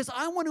because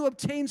I want to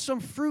obtain some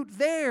fruit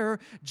there,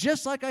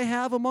 just like I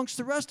have amongst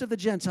the rest of the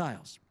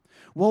Gentiles.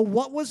 Well,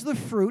 what was the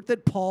fruit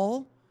that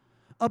Paul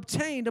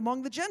obtained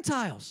among the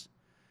Gentiles?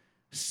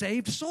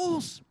 Saved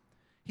souls.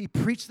 He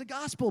preached the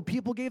gospel.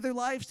 People gave their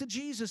lives to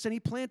Jesus, and he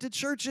planted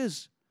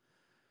churches.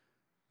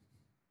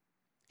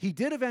 He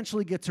did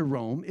eventually get to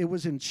Rome. It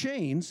was in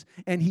chains,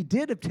 and he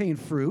did obtain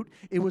fruit.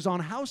 It was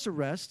on house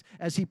arrest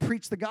as he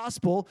preached the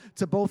gospel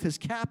to both his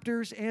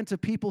captors and to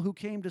people who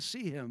came to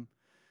see him.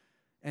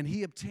 And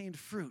he obtained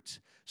fruit.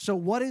 So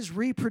what is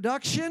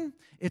reproduction?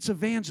 It's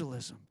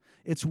evangelism.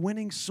 It's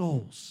winning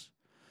souls.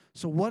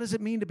 So what does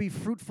it mean to be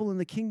fruitful in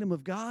the kingdom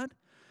of God?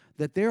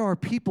 That there are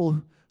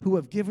people who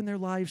have given their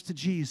lives to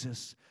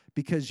Jesus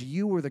because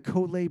you were the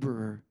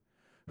co-laborer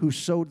who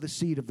sowed the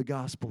seed of the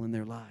gospel in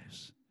their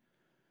lives.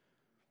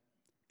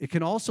 It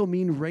can also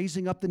mean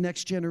raising up the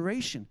next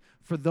generation.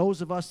 For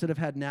those of us that have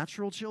had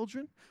natural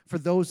children, for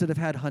those that have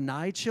had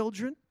Hanai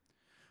children,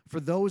 for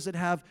those that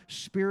have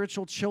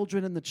spiritual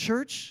children in the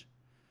church,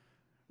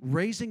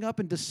 raising up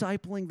and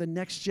discipling the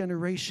next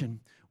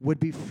generation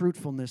would be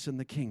fruitfulness in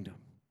the kingdom.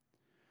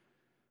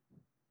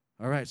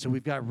 All right, so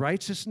we've got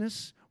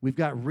righteousness, we've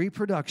got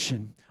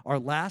reproduction. Our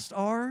last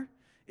R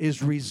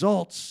is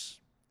results.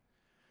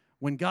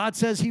 When God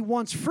says he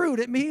wants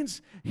fruit, it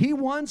means he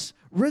wants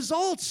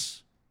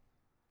results.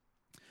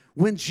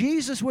 When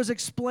Jesus was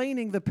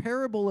explaining the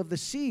parable of the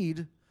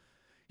seed,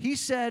 he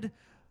said,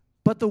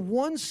 but the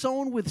one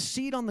sown with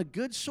seed on the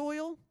good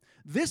soil,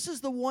 this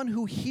is the one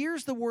who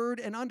hears the word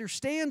and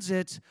understands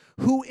it,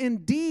 who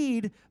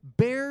indeed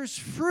bears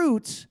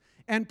fruit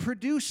and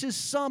produces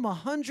some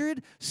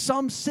 100,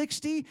 some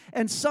 60,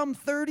 and some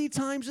 30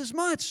 times as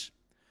much.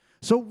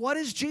 So what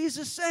is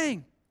Jesus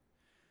saying?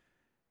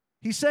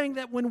 He's saying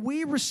that when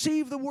we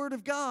receive the word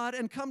of God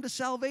and come to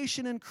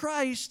salvation in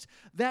Christ,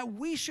 that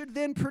we should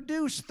then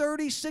produce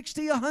 30,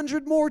 60,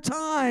 100 more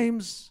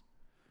times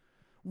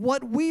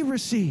what we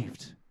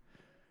received.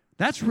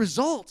 That's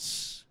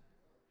results.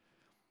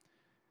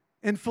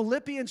 In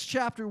Philippians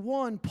chapter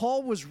 1,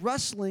 Paul was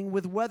wrestling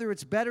with whether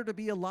it's better to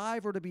be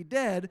alive or to be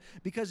dead,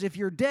 because if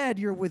you're dead,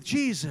 you're with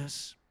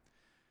Jesus.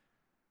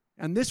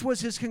 And this was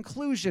his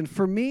conclusion.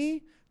 For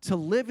me, to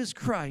live is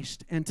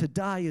Christ, and to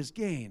die is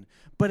gain.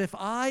 But if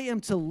I am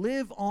to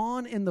live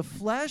on in the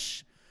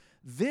flesh,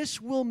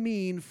 this will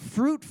mean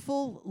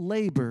fruitful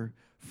labor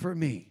for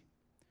me.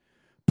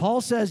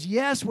 Paul says,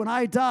 yes, when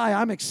I die,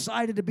 I'm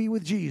excited to be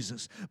with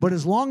Jesus. But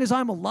as long as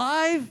I'm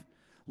alive,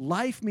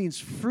 life means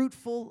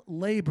fruitful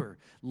labor.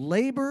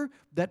 Labor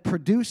that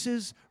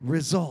produces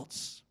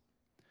results.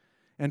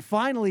 And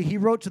finally, he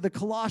wrote to the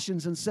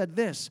Colossians and said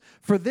this,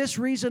 for this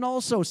reason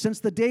also,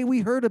 since the day we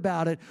heard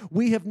about it,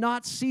 we have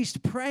not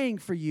ceased praying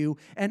for you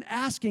and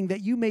asking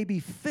that you may be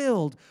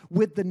filled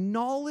with the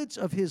knowledge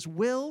of his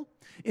will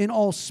in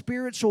all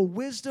spiritual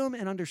wisdom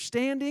and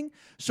understanding,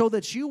 so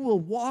that you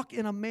will walk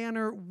in a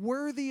manner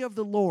worthy of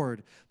the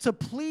Lord, to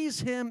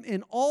please him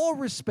in all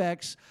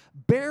respects,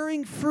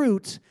 bearing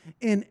fruit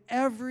in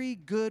every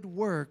good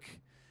work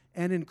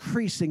and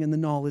increasing in the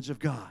knowledge of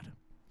God.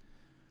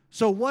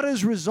 So what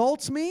does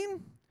results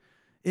mean?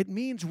 It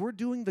means we're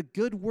doing the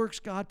good works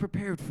God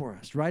prepared for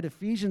us, right?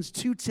 Ephesians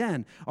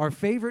 2:10, our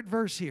favorite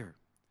verse here.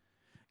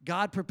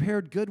 God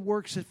prepared good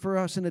works for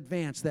us in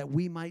advance that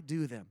we might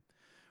do them.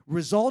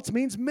 Results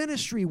means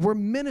ministry. We're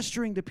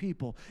ministering to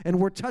people, and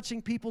we're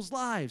touching people's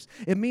lives.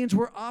 It means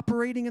we're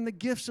operating in the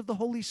gifts of the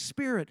Holy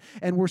Spirit,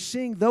 and we're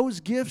seeing those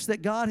gifts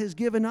that God has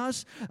given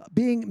us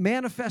being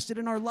manifested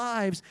in our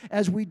lives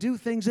as we do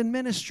things in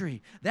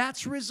ministry.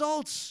 That's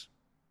results.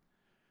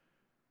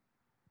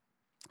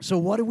 So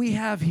what do we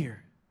have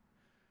here?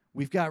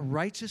 We've got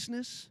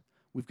righteousness,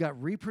 we've got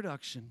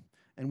reproduction,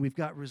 and we've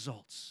got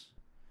results.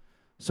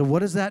 So what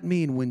does that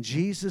mean when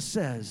Jesus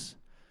says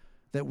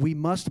that we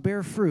must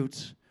bear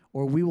fruit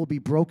or we will be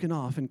broken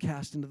off and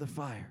cast into the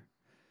fire?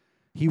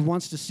 He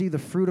wants to see the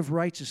fruit of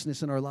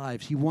righteousness in our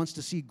lives. He wants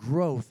to see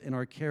growth in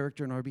our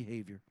character and our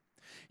behavior.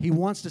 He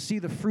wants to see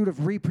the fruit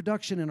of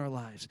reproduction in our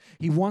lives.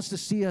 He wants to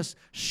see us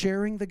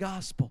sharing the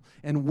gospel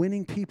and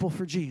winning people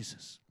for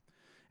Jesus.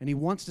 And he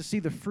wants to see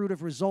the fruit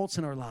of results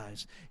in our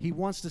lives. He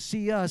wants to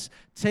see us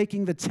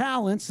taking the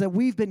talents that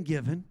we've been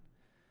given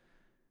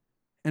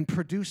and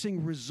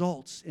producing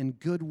results in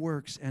good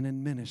works and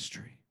in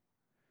ministry.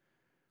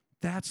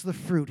 That's the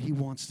fruit he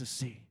wants to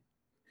see.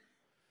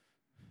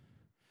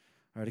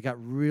 All right, it got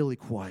really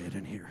quiet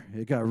in here.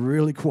 It got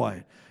really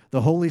quiet. The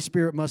Holy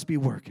Spirit must be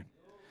working.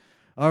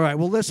 All right,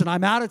 well, listen,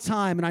 I'm out of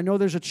time, and I know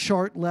there's a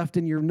chart left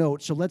in your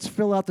notes, so let's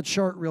fill out the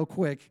chart real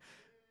quick,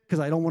 because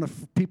I don't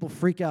want people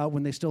freak out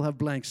when they still have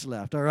blanks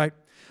left, all right?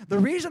 The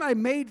reason I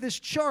made this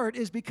chart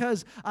is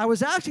because I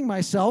was asking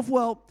myself,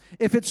 well,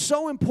 if it's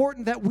so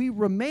important that we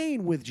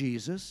remain with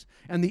Jesus,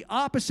 and the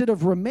opposite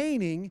of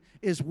remaining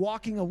is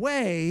walking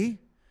away,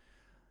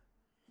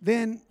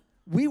 then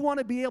we want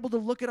to be able to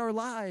look at our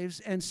lives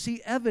and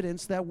see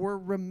evidence that we're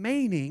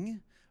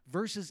remaining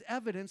versus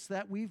evidence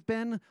that we've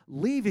been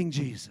leaving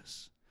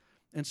Jesus.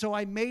 And so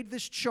I made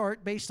this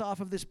chart based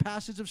off of this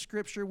passage of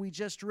Scripture we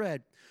just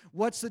read.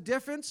 What's the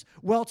difference?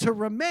 Well, to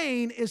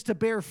remain is to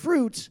bear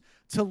fruit.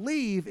 To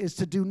leave is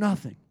to do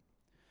nothing.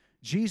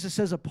 Jesus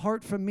says,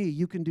 apart from me,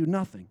 you can do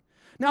nothing.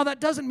 Now,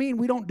 that doesn't mean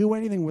we don't do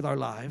anything with our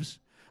lives.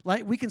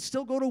 Like, we can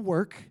still go to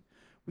work.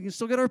 We can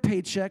still get our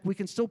paycheck. We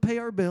can still pay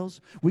our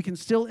bills. We can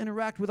still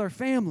interact with our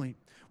family.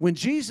 When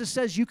Jesus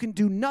says you can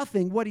do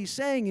nothing, what he's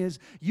saying is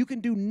you can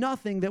do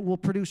nothing that will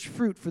produce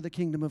fruit for the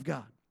kingdom of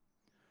God.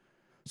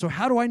 So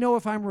how do I know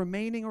if I'm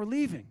remaining or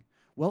leaving?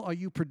 Well, are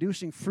you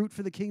producing fruit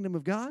for the kingdom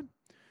of God?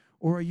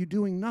 Or are you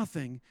doing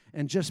nothing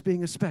and just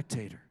being a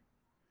spectator?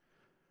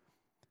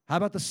 How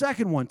about the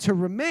second one? To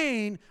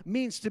remain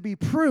means to be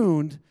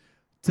pruned.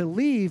 To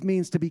leave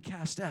means to be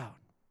cast out.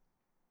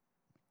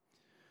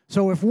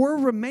 So if we're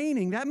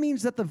remaining, that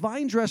means that the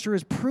vine dresser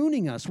is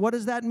pruning us. What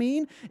does that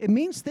mean? It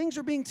means things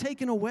are being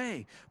taken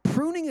away.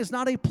 Pruning is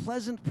not a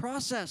pleasant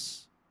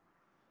process.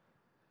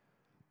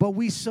 But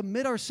we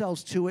submit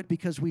ourselves to it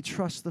because we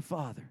trust the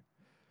Father.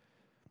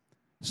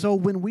 So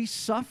when we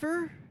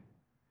suffer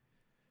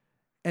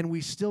and we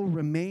still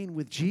remain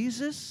with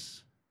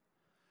Jesus,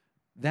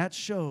 that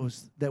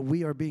shows that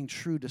we are being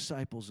true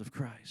disciples of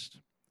Christ.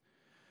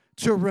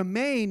 To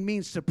remain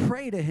means to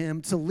pray to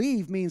him. To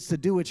leave means to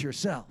do it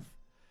yourself.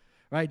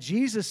 Right?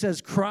 Jesus says,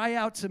 cry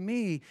out to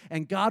me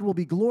and God will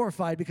be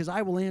glorified because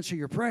I will answer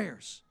your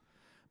prayers.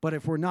 But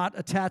if we're not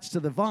attached to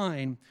the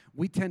vine,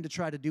 we tend to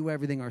try to do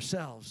everything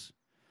ourselves.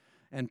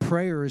 And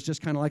prayer is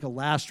just kind of like a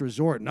last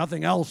resort.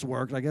 Nothing else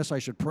worked. I guess I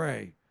should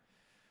pray.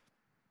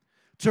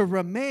 To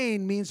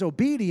remain means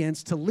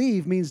obedience. To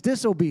leave means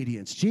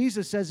disobedience.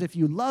 Jesus says, if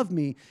you love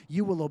me,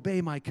 you will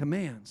obey my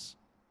commands.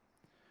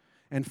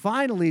 And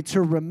finally,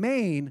 to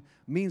remain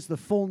means the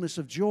fullness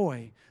of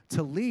joy.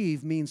 To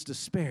leave means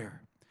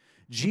despair.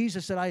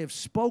 Jesus said, I have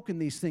spoken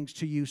these things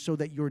to you so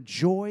that your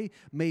joy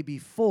may be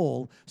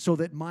full, so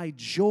that my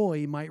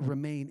joy might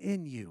remain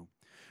in you.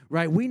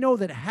 Right? We know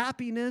that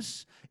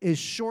happiness is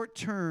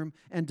short-term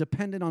and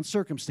dependent on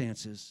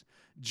circumstances.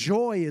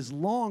 Joy is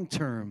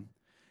long-term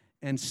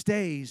and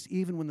stays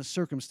even when the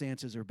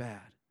circumstances are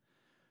bad.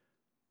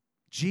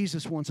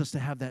 Jesus wants us to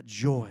have that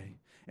joy.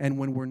 And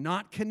when we're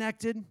not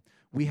connected,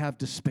 we have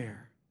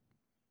despair.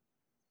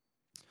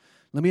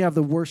 Let me have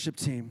the worship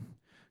team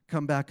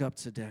come back up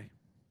today.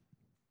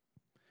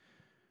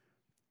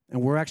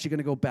 And we're actually going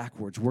to go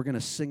backwards. We're going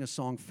to sing a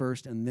song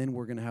first, and then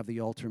we're going to have the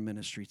altar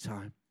ministry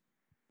time.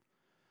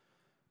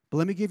 But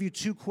let me give you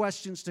two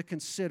questions to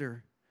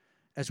consider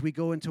as we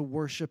go into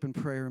worship and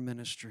prayer and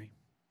ministry.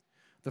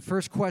 The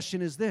first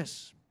question is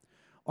this: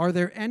 are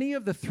there any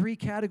of the three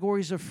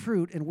categories of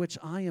fruit in which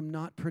I am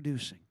not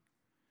producing?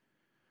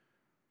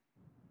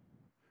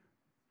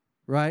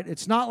 Right?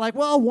 It's not like,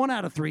 well, 1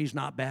 out of 3 is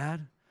not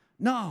bad.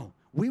 No,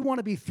 we want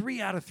to be 3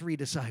 out of 3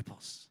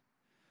 disciples.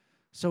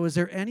 So is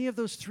there any of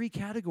those three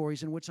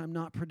categories in which I'm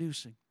not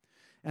producing?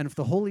 And if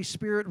the Holy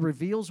Spirit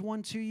reveals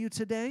one to you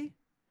today,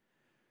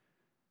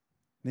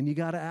 then you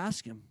got to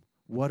ask him,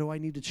 what do I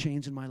need to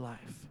change in my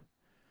life?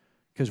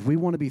 Because we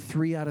want to be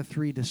 3 out of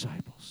 3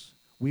 disciples.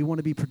 We want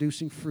to be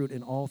producing fruit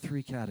in all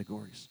three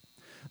categories.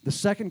 The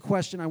second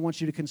question I want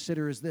you to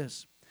consider is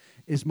this: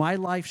 is my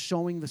life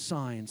showing the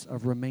signs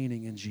of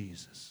remaining in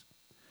Jesus?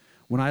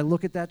 When I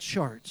look at that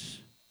chart,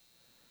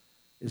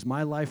 is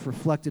my life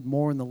reflected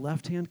more in the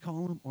left-hand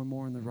column or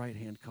more in the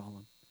right-hand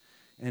column?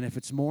 And if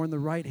it's more in the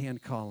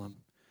right-hand column,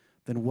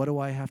 then what do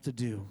I have to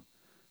do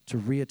to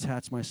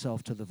reattach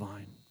myself to the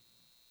vine?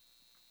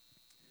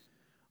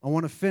 I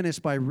want to finish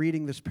by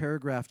reading this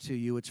paragraph to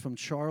you. It's from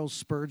Charles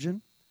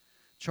Spurgeon.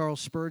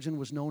 Charles Spurgeon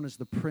was known as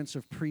the Prince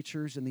of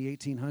Preachers in the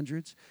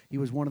 1800s. He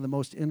was one of the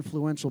most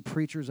influential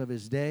preachers of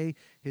his day.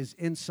 His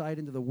insight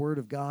into the Word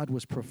of God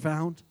was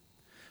profound.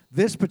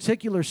 This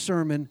particular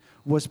sermon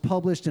was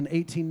published in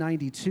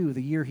 1892,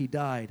 the year he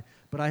died,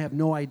 but I have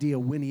no idea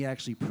when he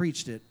actually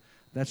preached it.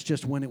 That's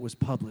just when it was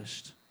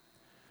published.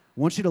 I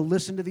want you to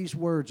listen to these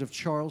words of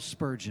Charles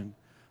Spurgeon,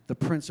 the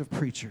Prince of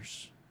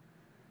Preachers,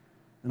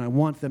 and I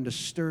want them to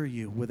stir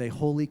you with a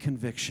holy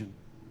conviction.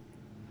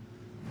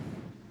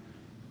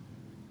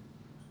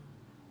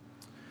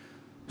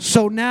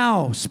 So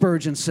now,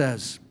 Spurgeon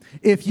says,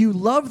 if you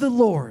love the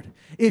Lord,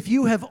 if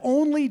you have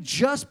only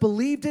just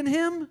believed in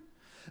him,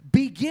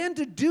 begin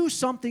to do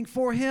something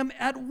for him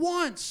at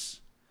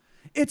once.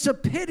 It's a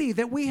pity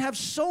that we have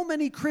so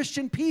many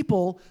Christian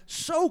people,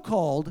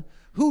 so-called,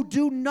 who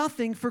do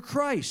nothing for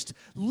Christ.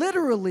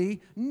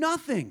 Literally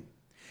nothing.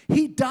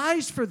 He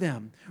dies for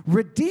them,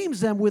 redeems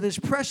them with his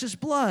precious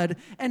blood,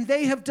 and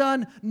they have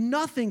done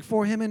nothing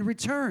for him in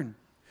return.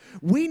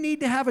 We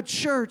need to have a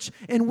church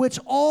in which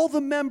all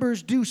the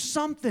members do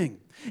something,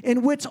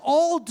 in which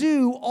all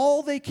do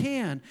all they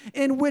can,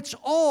 in which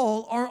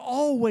all are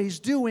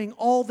always doing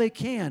all they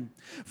can.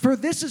 For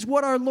this is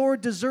what our Lord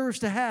deserves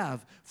to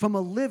have from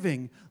a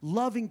living,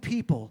 loving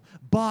people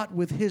bought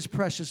with his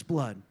precious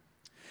blood.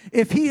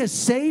 If he has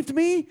saved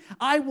me,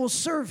 I will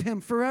serve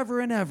him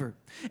forever and ever.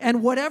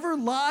 And whatever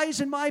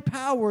lies in my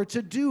power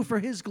to do for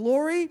his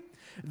glory,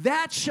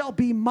 that shall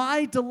be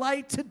my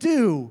delight to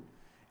do,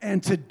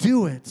 and to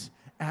do it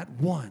at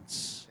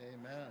once.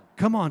 Amen.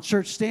 Come on,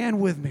 church, stand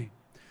with me.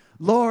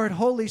 Lord,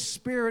 Holy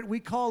Spirit,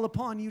 we call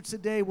upon you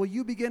today. Will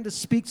you begin to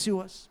speak to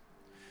us?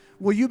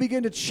 Will you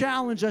begin to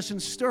challenge us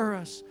and stir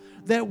us,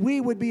 that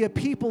we would be a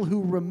people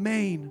who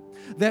remain,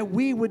 that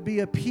we would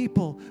be a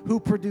people who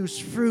produce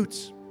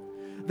fruits.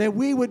 that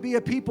we would be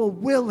a people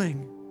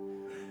willing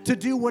to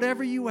do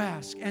whatever you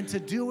ask and to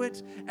do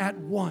it at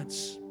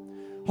once.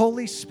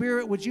 Holy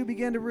Spirit, would you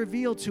begin to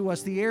reveal to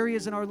us the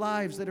areas in our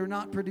lives that are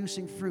not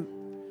producing fruit?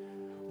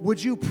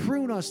 Would you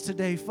prune us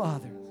today,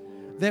 Father,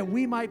 that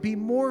we might be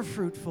more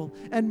fruitful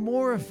and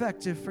more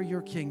effective for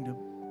your kingdom?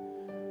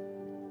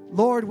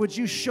 Lord, would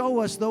you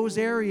show us those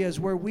areas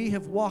where we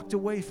have walked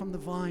away from the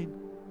vine?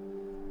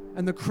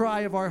 And the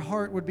cry of our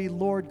heart would be,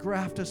 Lord,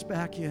 graft us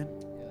back in.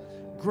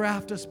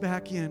 Graft us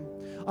back in.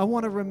 I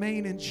want to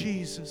remain in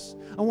Jesus.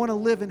 I want to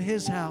live in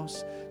His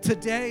house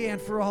today and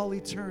for all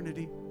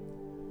eternity.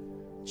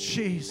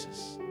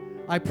 Jesus,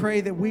 I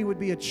pray that we would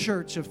be a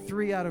church of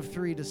 3 out of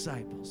 3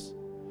 disciples.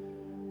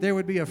 There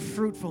would be a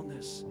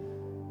fruitfulness,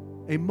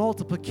 a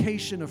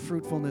multiplication of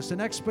fruitfulness, an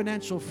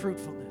exponential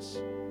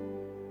fruitfulness.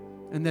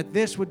 And that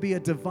this would be a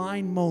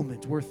divine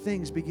moment where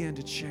things began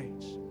to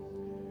change.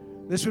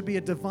 This would be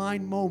a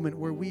divine moment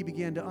where we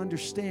began to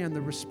understand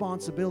the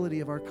responsibility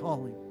of our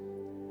calling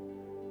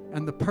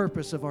and the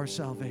purpose of our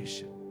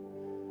salvation.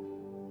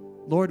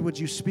 Lord, would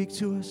you speak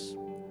to us?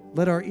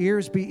 Let our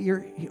ears be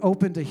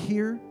open to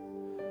hear.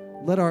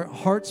 Let our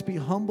hearts be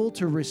humble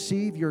to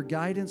receive your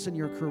guidance and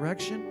your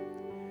correction.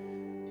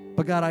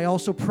 But God, I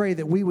also pray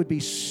that we would be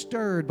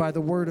stirred by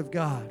the Word of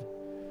God.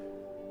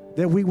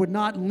 That we would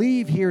not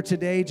leave here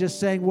today just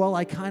saying, well,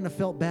 I kind of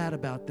felt bad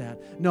about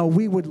that. No,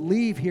 we would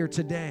leave here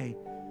today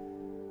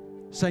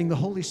saying, the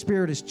Holy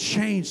Spirit has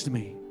changed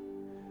me.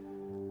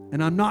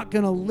 And I'm not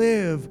going to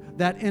live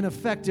that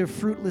ineffective,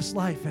 fruitless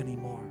life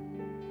anymore.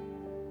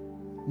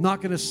 I'm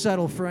not going to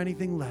settle for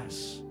anything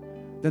less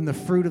than the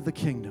fruit of the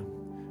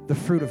kingdom, the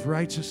fruit of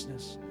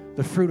righteousness,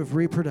 the fruit of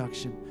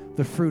reproduction,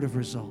 the fruit of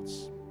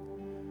results.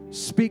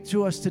 Speak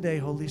to us today,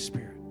 Holy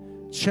Spirit.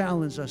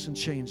 Challenge us and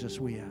change us,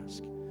 we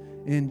ask.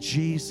 In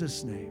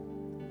Jesus' name,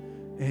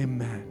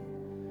 amen.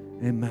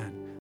 Amen.